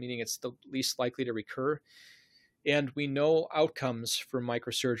 meaning it's the least likely to recur. And we know outcomes for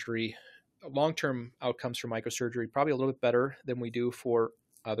microsurgery, long-term outcomes for microsurgery, probably a little bit better than we do for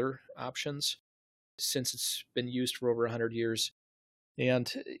other options, since it's been used for over 100 years.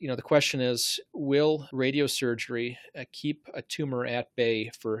 And, the question is, will radiosurgery keep a tumor at bay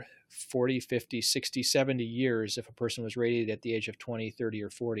for 40, 50, 60, 70 years if a person was radiated at the age of 20, 30, or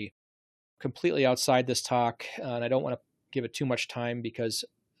 40? Completely outside this talk, and I don't want to give it too much time because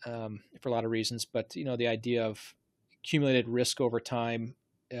for a lot of reasons, but, the idea of accumulated risk over time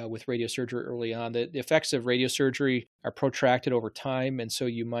with radiosurgery early on, the effects of radiosurgery are protracted over time, and so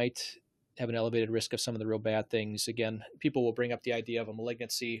you might have an elevated risk of some of the real bad things. Again, people will bring up the idea of a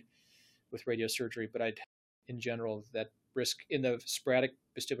malignancy with radiosurgery, but in general, that risk in the sporadic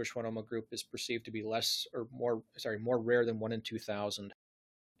vestibular schwannoma group is perceived to be more rare than 1 in 2,000.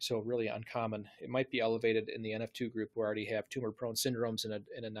 So really uncommon. It might be elevated in the NF2 group who already have tumor-prone syndromes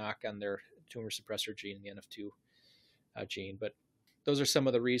and a knock on their tumor suppressor gene, the NF2 gene. But those are some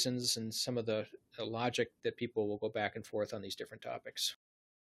of the reasons and some of the logic that people will go back and forth on these different topics.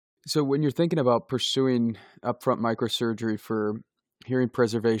 So when you're thinking about pursuing upfront microsurgery for hearing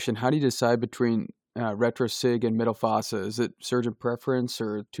preservation, how do you decide between retrosig and middle fossa? Is it surgeon preference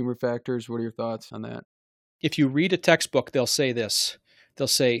or tumor factors? What are your thoughts on that? If you read a textbook, they'll say this. They'll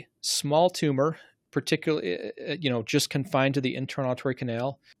say small tumor, particularly, just confined to the internal auditory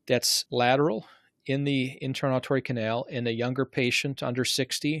canal, that's lateral in the internal auditory canal in a younger patient under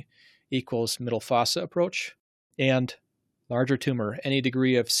 60 equals middle fossa approach. And larger tumor, any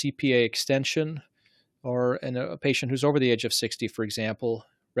degree of CPA extension, or in a patient who's over the age of 60, for example,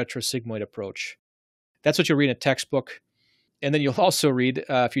 retrosigmoid approach. That's what you'll read in a textbook. And then you'll also read,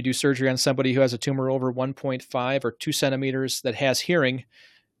 if you do surgery on somebody who has a tumor over 1.5 or 2 centimeters that has hearing,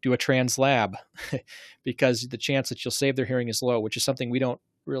 do a translab, because the chance that you'll save their hearing is low, which is something we don't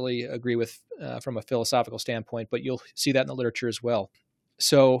really agree with from a philosophical standpoint, but you'll see that in the literature as well.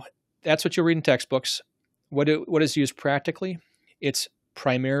 So that's what you'll read in textbooks. What is used practically? It's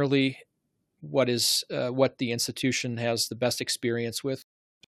primarily what the institution has the best experience with.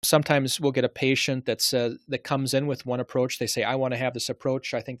 Sometimes we'll get a patient that comes in with one approach. They say, I want to have this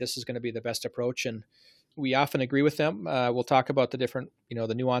approach. I think this is going to be the best approach. And we often agree with them. We'll talk about the different,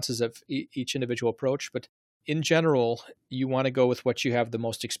 the nuances of each individual approach. But in general, you want to go with what you have the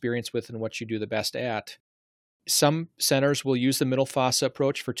most experience with and what you do the best at. Some centers will use the middle fossa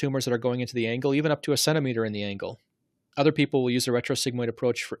approach for tumors that are going into the angle, even up to 1 centimeter in the angle. Other people will use the retrosigmoid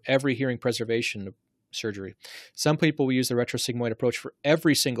approach for every hearing preservation surgery. Some people will use the retrosigmoid approach for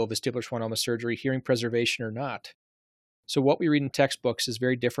every single vestibular schwannoma surgery, hearing preservation or not. So what we read in textbooks is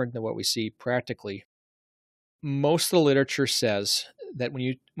very different than what we see practically. Most of the literature says that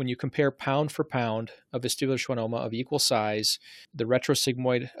when you compare pound for pound of vestibular schwannoma of equal size, the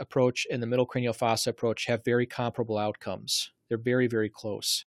retrosigmoid approach and the middle cranial fossa approach have very comparable outcomes. They're very, very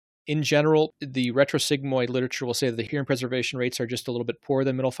close. In general, the retrosigmoid literature will say that the hearing preservation rates are just a little bit poorer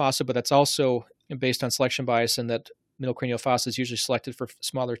than middle fossa, but that's also based on selection bias, and that middle cranial fossa is usually selected for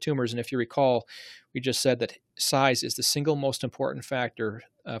smaller tumors. And if you recall, we just said that size is the single most important factor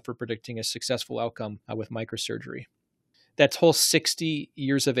for predicting a successful outcome with microsurgery. That whole 60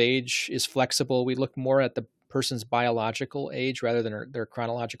 years of age is flexible. We look more at the person's biological age rather than their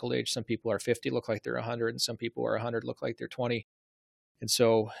chronological age. Some people are 50, look like they're 100, and some people are 100, look like they're 20. And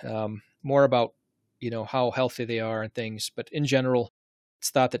so more about, how healthy they are and things. But in general,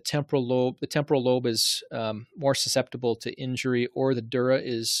 it's thought that the temporal lobe is more susceptible to injury, or the dura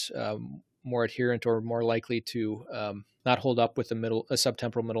is more adherent or more likely to not hold up with the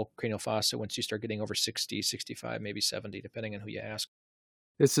subtemporal middle cranial fossa once you start getting over 60, 65, maybe 70, depending on who you ask.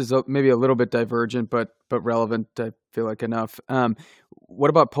 This is maybe a little bit divergent, but relevant, I feel like enough. What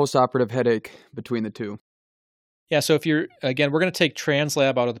about postoperative headache between the two? Yeah, so we're going to take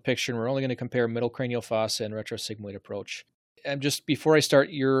TransLab out of the picture, and we're only going to compare middle cranial fossa and retrosigmoid approach. And just before I start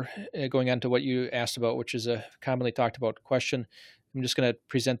going on to what you asked about, which is a commonly talked about question, I'm just going to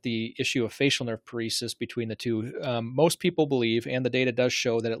present the issue of facial nerve paresis between the two. Most people believe, and the data does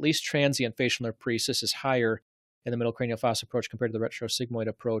show, that at least transient facial nerve paresis is higher in the middle cranial fossa approach compared to the retrosigmoid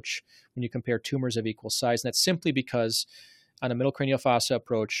approach when you compare tumors of equal size. And that's simply because on a middle cranial fossa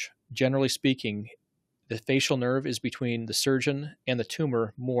approach, generally speaking, the facial nerve is between the surgeon and the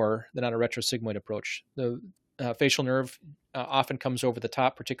tumor more than on a retrosigmoid approach. The facial nerve often comes over the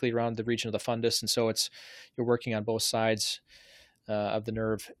top, particularly around the region of the fundus, and so you're working on both sides of the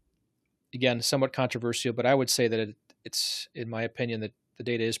nerve. Again, somewhat controversial, but I would say that it's, in my opinion, that the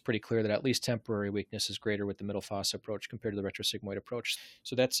data is pretty clear that at least temporary weakness is greater with the middle fossa approach compared to the retrosigmoid approach.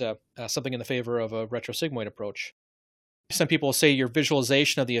 So that's something in the favor of a retrosigmoid approach. Some people will say your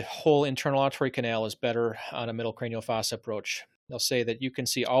visualization of the whole internal auditory canal is better on a middle cranial fossa approach. They'll say that you can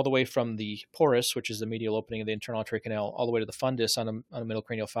see all the way from the porus, which is the medial opening of the internal auditory canal, all the way to the fundus on a middle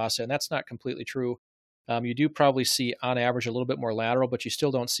cranial fossa, and that's not completely true. You do probably see, on average, a little bit more lateral, but you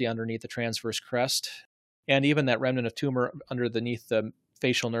still don't see underneath the transverse crest. And even that remnant of tumor underneath the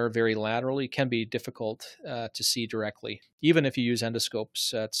facial nerve very laterally can be difficult to see directly. Even if you use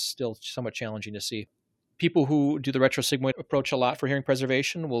endoscopes, it's still somewhat challenging to see. People who do the retrosigmoid approach a lot for hearing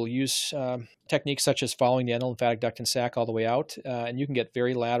preservation will use techniques such as following the endolymphatic duct and sac all the way out, and you can get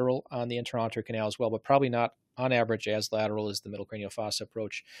very lateral on the internal auditory canal as well, but probably not on average as lateral as the middle cranial fossa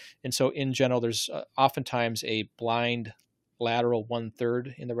approach. And so in general, there's oftentimes a blind lateral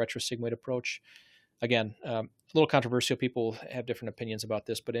 1/3 in the retrosigmoid approach. Again, a little controversial. People have different opinions about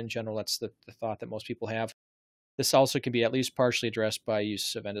this, but in general, that's the thought that most people have. This also can be at least partially addressed by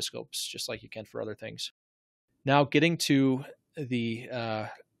use of endoscopes, just like you can for other things. Now, getting to the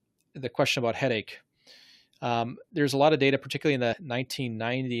question about headache, there's a lot of data, particularly in the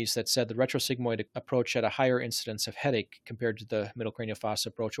 1990s, that said the retrosigmoid approach had a higher incidence of headache compared to the middle cranial fossa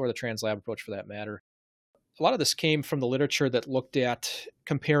approach, or the TransLab approach for that matter. A lot of this came from the literature that looked at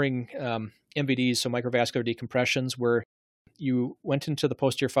comparing MVDs, so microvascular decompressions, where you went into the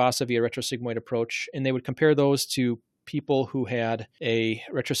posterior fossa via retrosigmoid approach, and they would compare those to people who had a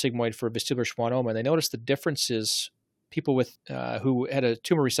retrosigmoid for vestibular schwannoma. And they noticed the differences. People with who had a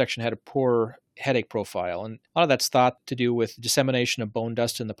tumor resection had a poor headache profile. And a lot of that's thought to do with dissemination of bone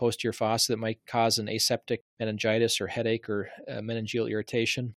dust in the posterior fossa that might cause an aseptic meningitis or headache or meningeal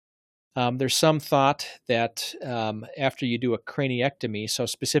irritation. There's some thought that after you do a craniectomy, so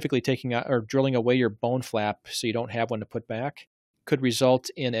specifically taking out or drilling away your bone flap so you don't have one to put back, could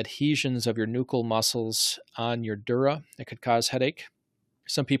result in adhesions of your nuchal muscles on your dura that could cause headache.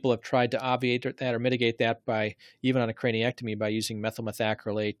 Some people have tried to obviate that or mitigate that by, even on a craniectomy, by using methyl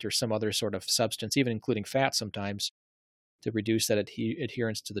methacrylate or some other sort of substance, even including fat sometimes, to reduce that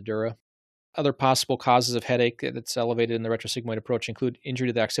adherence to the dura. Other possible causes of headache that's elevated in the retrosigmoid approach include injury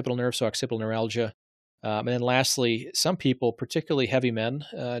to the occipital nerve, so occipital neuralgia. And then lastly, some people, particularly heavy men,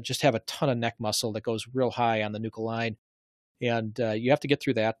 just have a ton of neck muscle that goes real high on the nuchal line. And you have to get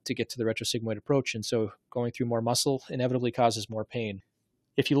through that to get to the retrosigmoid approach. And so going through more muscle inevitably causes more pain.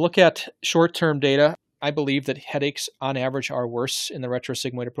 If you look at short-term data, I believe that headaches on average are worse in the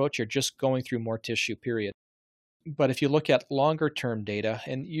retrosigmoid approach. You're just going through more tissue, period. But if you look at longer-term data,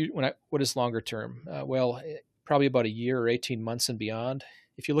 and what is longer term? Probably about a year or 18 months and beyond.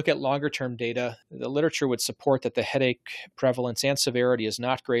 If you look at longer-term data, the literature would support that the headache prevalence and severity is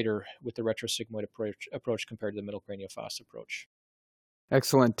not greater with the retrosigmoid approach compared to the middle cranial fossa approach.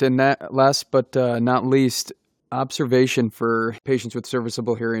 Excellent. And that, last but not least, observation for patients with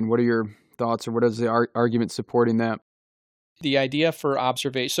serviceable hearing. What are your thoughts, or what is the argument supporting that? The idea for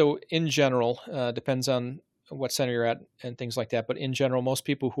observation, so in general, depends on what center you're at and things like that. But in general, most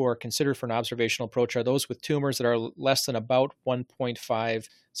people who are considered for an observational approach are those with tumors that are less than about 1.5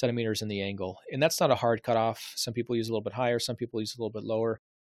 centimeters in the angle. And that's not a hard cutoff. Some people use a little bit higher, some people use a little bit lower.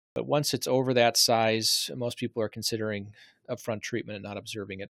 But once it's over that size, most people are considering upfront treatment and not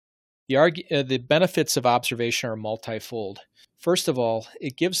observing it. The benefits of observation are multifold. First of all,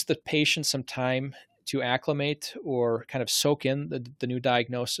 it gives the patient some time to acclimate or kind of soak in the new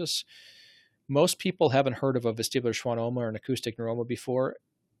diagnosis. Most people haven't heard of a vestibular schwannoma or an acoustic neuroma before.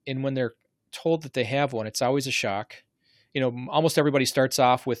 And when they're told that they have one, it's always a shock. Almost everybody starts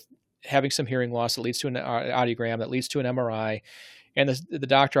off with having some hearing loss that leads to an audiogram, that leads to an MRI. And the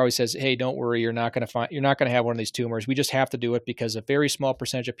doctor always says, "Hey, don't worry, you're not going to have one of these tumors. We just have to do it because a very small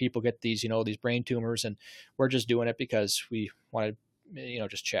percentage of people get these, these brain tumors, and we're just doing it because we want to,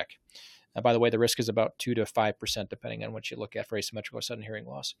 just check." By the way, the risk is about 2 to 5%, depending on what you look at for asymmetrical or sudden hearing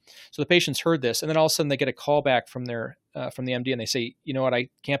loss. So the patients heard this, and then all of a sudden they get a call back from the MD, and they say, "You know what? I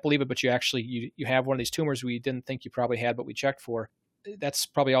can't believe it, but you have one of these tumors we didn't think you probably had, but we checked for." That's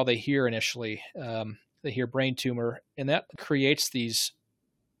probably all they hear initially. They hear brain tumor, and that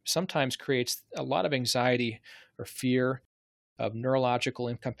sometimes creates a lot of anxiety or fear of neurological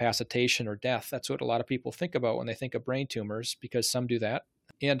incapacitation or death. That's what a lot of people think about when they think of brain tumors, because some do that.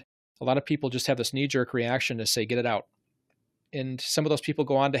 And a lot of people just have this knee-jerk reaction to say, "Get it out." And some of those people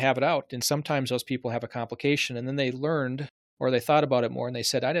go on to have it out. And sometimes those people have a complication. And then they learned, or they thought about it more, and they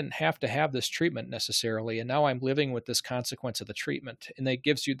said, "I didn't have to have this treatment necessarily. And now I'm living with this consequence of the treatment." And that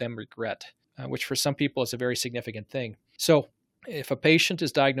gives them regret, which for some people is a very significant thing. So if a patient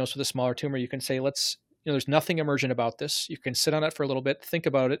is diagnosed with a smaller tumor, you can say, there's nothing emergent about this. You can sit on it for a little bit, think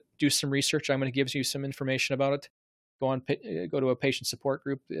about it, do some research. I'm going to give you some information about it. Go to a patient support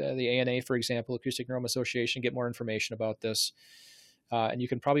group, the ANA, for example, Acoustic Neuroma Association, get more information about this. And you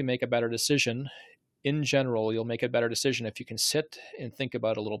can probably make a better decision. In general, you'll make a better decision if you can sit and think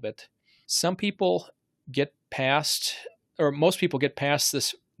about it a little bit. Some people most people get past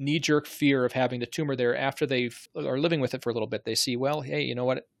this knee-jerk fear of having the tumor there after they are living with it for a little bit. They see, well, hey, you know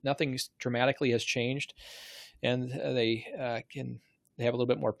what? Nothing dramatically has changed, and they have a little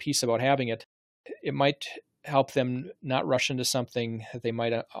bit more peace about having it. It might help them not rush into something that they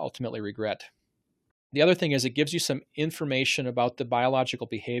might ultimately regret. The other thing is it gives you some information about the biological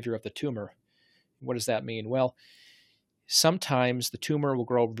behavior of the tumor. What does that mean? Well, sometimes the tumor will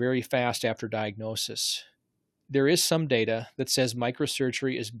grow very fast after diagnosis. There is some data that says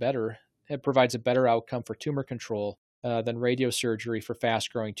microsurgery is better. It provides a better outcome for tumor control than radiosurgery for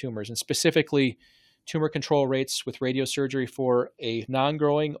fast-growing tumors. And specifically, tumor control rates with radiosurgery for a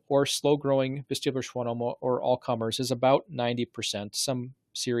non-growing or slow-growing vestibular schwannoma or all comers is about 90%. Some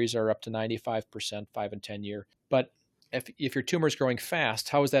series are up to 95%, 5 and 10 year. But if your tumor is growing fast,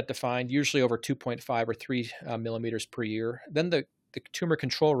 how is that defined? Usually over 2.5 or 3 millimeters per year. Then the tumor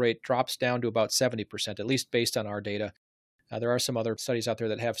control rate drops down to about 70%, at least based on our data. There are some other studies out there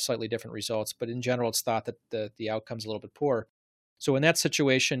that have slightly different results, but in general, it's thought that the outcome's a little bit poor. So in that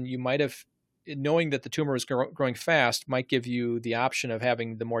situation, you might have, knowing that the tumor is growing fast, might give you the option of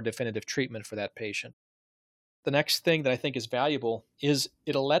having the more definitive treatment for that patient. The next thing that I think is valuable is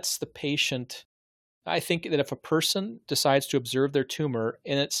it lets the patient, I think that if a person decides to observe their tumor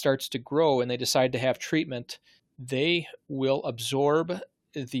and it starts to grow and they decide to have treatment, they will absorb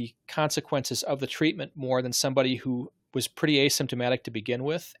the consequences of the treatment more than somebody who was pretty asymptomatic to begin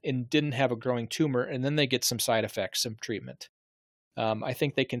with and didn't have a growing tumor, and then they get some side effects of treatment. I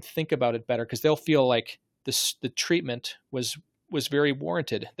think they can think about it better because they'll feel like the treatment was very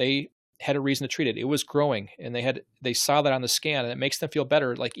warranted. They had a reason to treat it. It was growing, and they saw that on the scan, and it makes them feel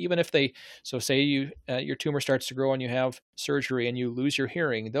better. Like even if say your tumor starts to grow and you have surgery and you lose your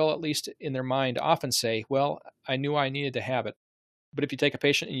hearing, they'll at least in their mind often say, "Well, I knew I needed to have it." But if you take a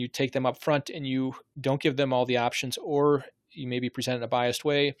patient and you take them up front and you don't give them all the options, or you maybe present it in a biased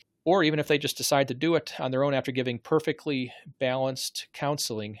way, or even if they just decide to do it on their own after giving perfectly balanced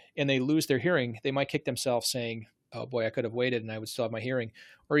counseling and they lose their hearing, they might kick themselves saying, "Oh boy, I could have waited and I would still have my hearing."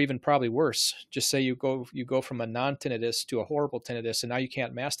 Or even probably worse, just say you go from a non-tinnitus to a horrible tinnitus, and now you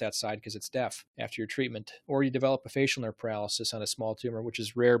can't mask that side because it's deaf after your treatment. Or you develop a facial nerve paralysis on a small tumor, which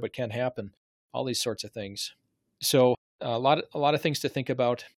is rare but can happen. All these sorts of things. So a lot of things to think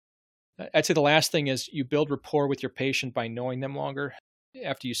about. I'd say the last thing is you build rapport with your patient by knowing them longer.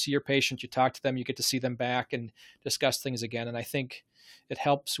 After you see your patient, you talk to them, you get to see them back and discuss things again. And I think it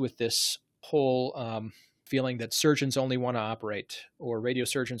helps with this whole feeling that surgeons only want to operate or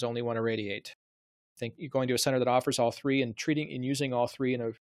radiosurgeons only want to radiate. I think you're going to a center that offers all three and treating and using all three in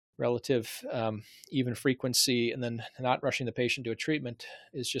a relative even frequency and then not rushing the patient to a treatment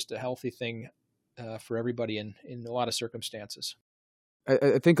is just a healthy thing for everybody in a lot of circumstances.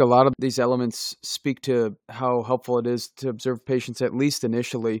 I think a lot of these elements speak to how helpful it is to observe patients, at least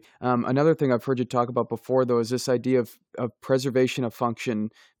initially. Another thing I've heard you talk about before, though, is this idea of preservation of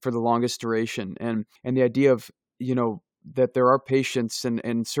function for the longest duration, and the idea of, that there are patients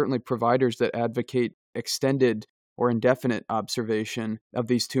and certainly providers that advocate extended or indefinite observation of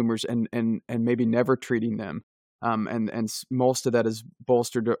these tumors and maybe never treating them. Most of that is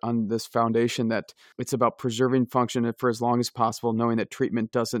bolstered on this foundation that it's about preserving function for as long as possible, knowing that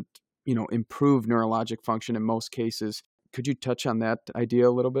treatment doesn't, improve neurologic function in most cases. Could you touch on that idea a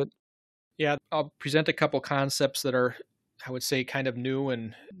little bit? Yeah, I'll present a couple concepts that are, I would say, kind of new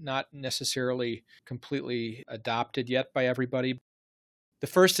and not necessarily completely adopted yet by everybody. The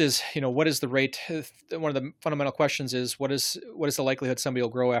first is, what is the rate? One of the fundamental questions is, what is the likelihood somebody will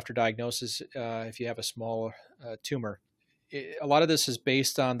grow after diagnosis if you have a small tumor? A lot of this is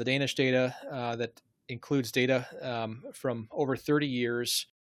based on the Danish data that includes data from over 30 years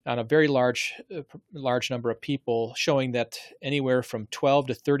on a very large number of people, showing that anywhere from 12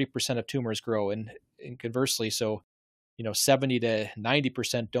 to 30% of tumors grow, and conversely, so 70 to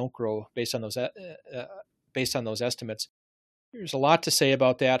 90% don't grow based on those estimates. There's a lot to say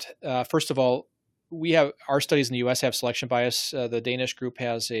about that. First of all, we have our studies in the U.S. have selection bias. The Danish group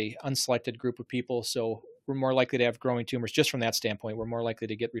has a unselected group of people, so we're more likely to have growing tumors just from that standpoint. We're more likely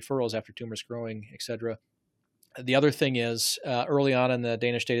to get referrals after tumors growing, et cetera. The other thing is, early on in the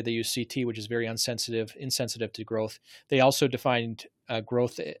Danish data, they use CT, which is very insensitive to growth. They also defined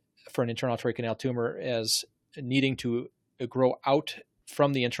growth for an internal aortic canal tumor as needing to grow out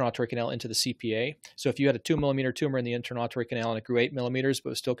from the internal aortic canal into the CPA. So if you had a 2 millimeter tumor in the internal aortic canal and it grew 8 millimeters, but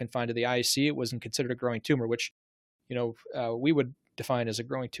was still confined to the IC, it wasn't considered a growing tumor, which, we would define as a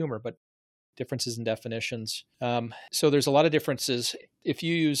growing tumor, but differences in definitions. So there's a lot of differences. If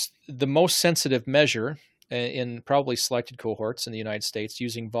you use the most sensitive measure in probably selected cohorts in the United States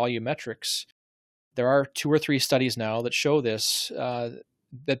using volumetrics, there are 2 or 3 studies now that show this,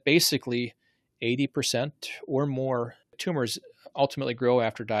 that basically 80% or more tumors ultimately grow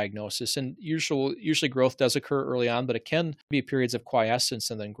after diagnosis. And usually growth does occur early on, but it can be periods of quiescence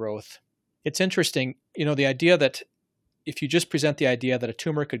and then growth. It's interesting, the idea that if you just present the idea that a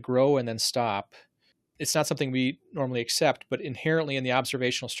tumor could grow and then stop, it's not something we normally accept, but inherently in the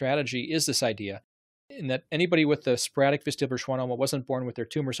observational strategy is this idea in that anybody with the sporadic vestibular schwannoma wasn't born with their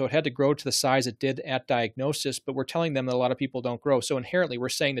tumor, so it had to grow to the size it did at diagnosis, but we're telling them that a lot of people don't grow. So inherently, we're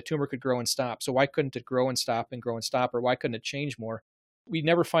saying the tumor could grow and stop. So why couldn't it grow and stop, or why couldn't it change more? We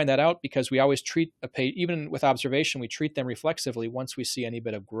never find that out because we always treat even with observation, we treat them reflexively once we see any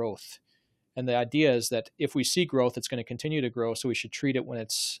bit of growth. And the idea is that if we see growth, it's going to continue to grow, so we should treat it when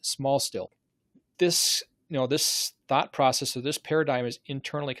it's small still. This thought process or this paradigm is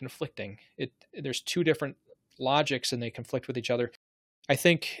internally conflicting. There's 2 different logics and they conflict with each other. I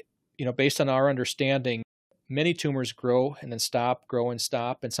think, based on our understanding, many tumors grow and then stop, grow and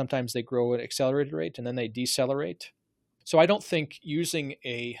stop, and sometimes they grow at an accelerated rate and then they decelerate. So I don't think using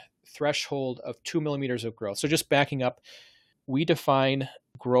a threshold of 2 millimeters of growth. So just backing up, we define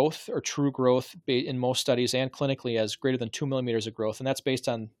growth or true growth in most studies and clinically as greater than 2 millimeters of growth, and that's based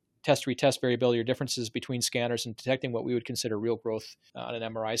on test-retest variability or differences between scanners and detecting what we would consider real growth on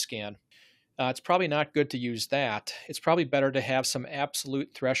an MRI scan. It's probably not good to use that. It's probably better to have some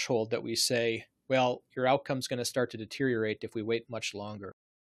absolute threshold that we say, well, your outcome's going to start to deteriorate if we wait much longer.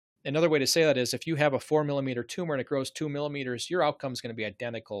 Another way to say that is if you have a 4 millimeter tumor and it grows 2 millimeters, your outcome's going to be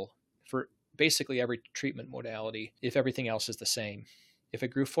identical for basically every treatment modality if everything else is the same. If it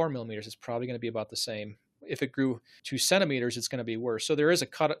grew 4 millimeters, it's probably going to be about the same. If it grew 2 centimeters, it's going to be worse. So there is a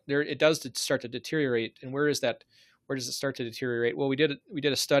cut there. It does start to deteriorate. And where does it start to deteriorate? Well, we did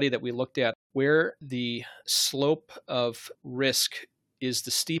a study that we looked at where the slope of risk is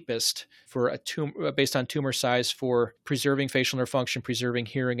the steepest for a tumor based on tumor size for preserving facial nerve function, preserving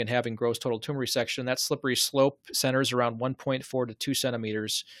hearing, and having gross total tumor resection. That slippery slope centers around 1.4 to 2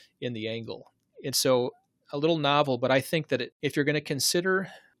 centimeters in the angle. And so a little novel, but I think that if you're going to consider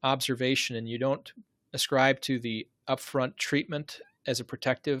observation and you don't ascribe to the upfront treatment as a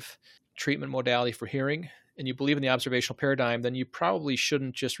protective treatment modality for hearing, and you believe in the observational paradigm, then you probably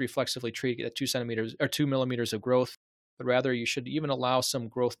shouldn't just reflexively treat at 2 centimeters or 2 millimeters of growth, but rather you should even allow some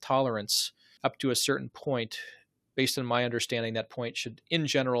growth tolerance up to a certain point. Based on my understanding, that point should, in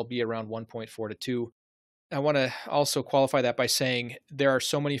general, be around 1.4 to 2. I want to also qualify that by saying there are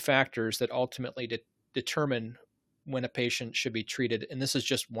so many factors that ultimately determine when a patient should be treated, and this is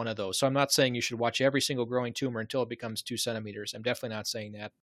just one of those. So I'm not saying you should watch every single growing tumor until it becomes 2 centimeters. I'm definitely not saying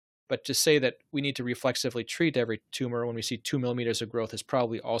that. But to say that we need to reflexively treat every tumor when we see 2 millimeters of growth is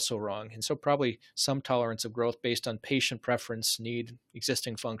probably also wrong. And so probably some tolerance of growth based on patient preference, need,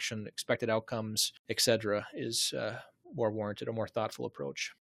 existing function, expected outcomes, etc., is more warranted, a more thoughtful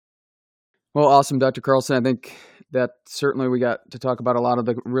approach. Well, awesome, Dr. Carlson. I think that certainly we got to talk about a lot of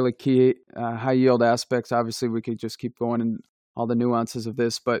the really key high yield aspects. Obviously, we could just keep going and all the nuances of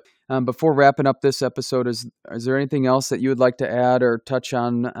this. But before wrapping up this episode, is there anything else that you would like to add or touch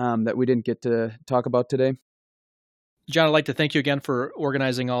on that we didn't get to talk about today? John, I'd like to thank you again for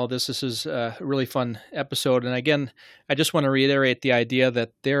organizing all of this. This is a really fun episode. And again, I just want to reiterate the idea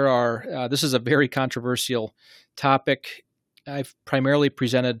that this is a very controversial topic. I've primarily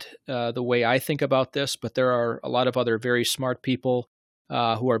presented the way I think about this, but there are a lot of other very smart people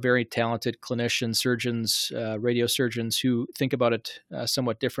who are very talented clinicians, surgeons, radiosurgeons who think about it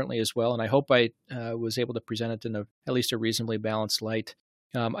somewhat differently as well. And I hope I was able to present it in at least a reasonably balanced light.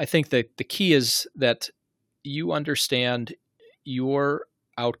 I think that the key is that you understand your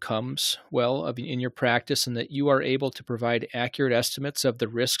outcomes well in your practice, and that you are able to provide accurate estimates of the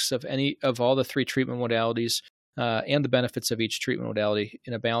risks of any of all the three treatment modalities and the benefits of each treatment modality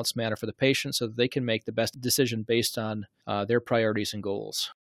in a balanced manner for the patient, so that they can make the best decision based on their priorities and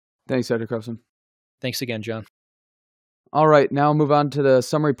goals. Thanks, Dr. Carlson. Thanks again, John. All right, now move on to the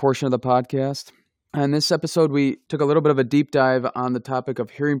summary portion of the podcast. In this episode, we took a little bit of a deep dive on the topic of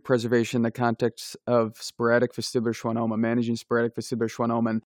hearing preservation in the context of sporadic vestibular schwannoma, managing sporadic vestibular schwannoma,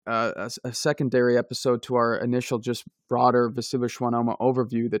 and a secondary episode to our initial just broader vestibular schwannoma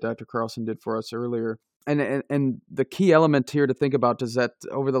overview that Dr. Carlson did for us earlier. And the key element here to think about is that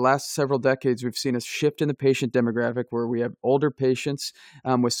over the last several decades, we've seen a shift in the patient demographic where we have older patients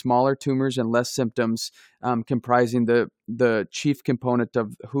with smaller tumors and less symptoms comprising the chief component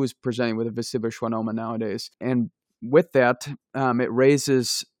of who's presenting with a vestibular schwannoma nowadays. And with that, it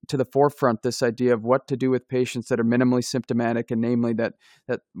raises to the forefront this idea of what to do with patients that are minimally symptomatic, and namely that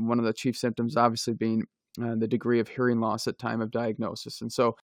one of the chief symptoms obviously being the degree of hearing loss at time of diagnosis. And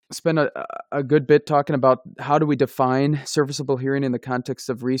so spend a good bit talking about how do we define serviceable hearing in the context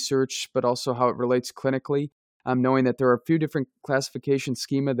of research, but also how it relates clinically, knowing that there are a few different classification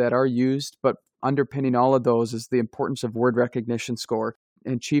schema that are used, but underpinning all of those is the importance of word recognition score.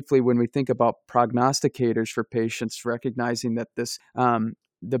 And chiefly when we think about prognosticators for patients, recognizing that this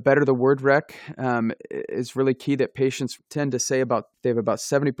the better the word rec is really key, that patients tend to say they have about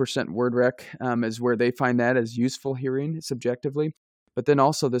 70% word rec is where they find that as useful hearing subjectively. But then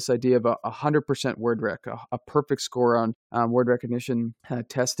also this idea of 100% word rec, a perfect score on word recognition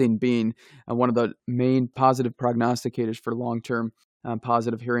testing being one of the main positive prognosticators for long-term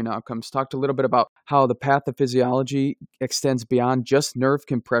positive hearing outcomes. Talked a little bit about how the pathophysiology extends beyond just nerve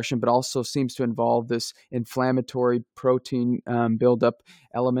compression, but also seems to involve this inflammatory protein buildup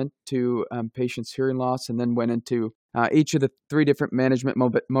element to patients' hearing loss, and then went into each of the three different management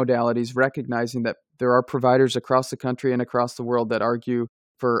modalities, recognizing that there are providers across the country and across the world that argue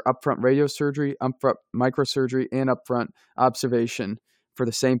for upfront radiosurgery, upfront microsurgery, and upfront observation for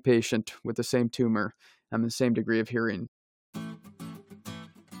the same patient with the same tumor and the same degree of hearing.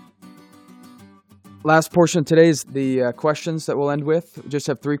 Last portion today is the questions that we'll end with. We just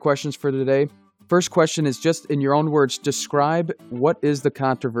have 3 questions for today. First question is, just in your own words, describe what is the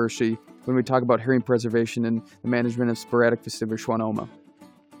controversy when we talk about hearing preservation and the management of sporadic vestibular schwannoma.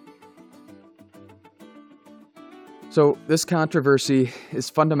 So this controversy is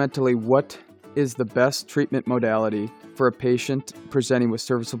fundamentally what is the best treatment modality for a patient presenting with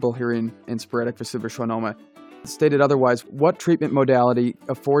serviceable hearing in sporadic vestibular schwannoma. Stated otherwise, what treatment modality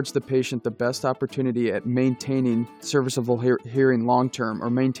affords the patient the best opportunity at maintaining serviceable hearing long-term, or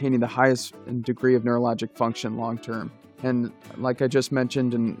maintaining the highest degree of neurologic function long-term? And like I just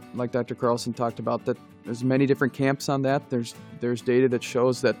mentioned, and like Dr. Carlson talked about, that there's many different camps on that. There's data that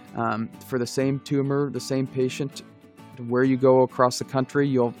shows that for the same tumor, the same patient, where you go across the country,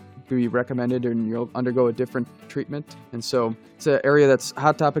 you'll be recommended and you'll undergo a different treatment. And so it's an area that's a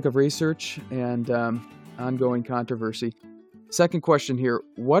hot topic of research and ongoing controversy. Second question here,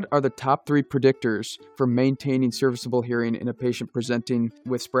 what are the top 3 predictors for maintaining serviceable hearing in a patient presenting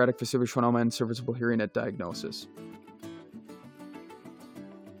with sporadic vestibular schwannoma and serviceable hearing at diagnosis?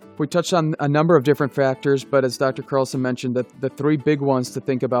 We touched on a number of different factors, but as Dr. Carlson mentioned, the 3 big ones to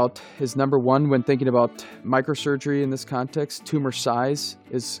think about is, number 1, when thinking about microsurgery in this context, tumor size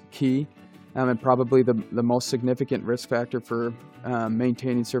is key. And probably the most significant risk factor for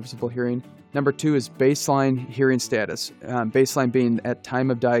maintaining serviceable hearing. Number 2 is baseline hearing status. Baseline being at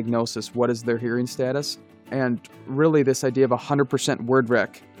time of diagnosis, what is their hearing status? And really this idea of 100% word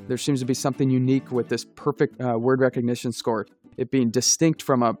rec. There seems to be something unique with this perfect word recognition score, it being distinct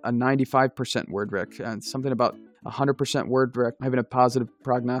from a 95% word rec. And something about 100% word rec having a positive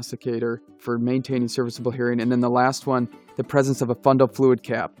prognosticator for maintaining serviceable hearing. And then the last one, the presence of a fundal fluid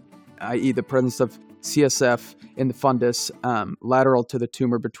cap, i.e. the presence of CSF in the fundus lateral to the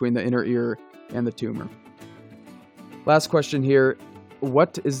tumor between the inner ear and the tumor. Last question here,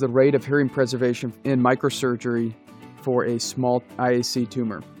 what is the rate of hearing preservation in microsurgery for a small IAC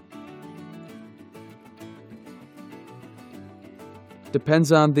tumor.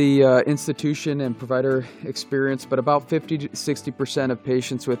 Depends on the institution and provider experience, but about 50 to 60% of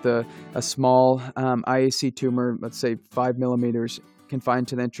patients with a small IAC tumor, let's say 5 millimeters, confined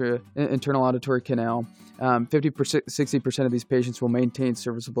to the internal auditory canal, 60% of these patients will maintain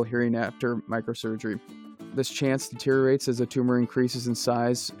serviceable hearing after microsurgery. This chance deteriorates as the tumor increases in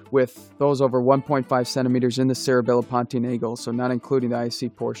size, with those over 1.5 centimeters in the cerebellopontine angle, so not including the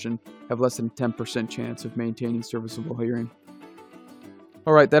IAC portion, have less than a 10% chance of maintaining serviceable hearing.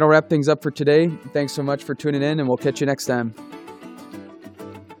 All right, that'll wrap things up for today. Thanks so much for tuning in, and we'll catch you next time.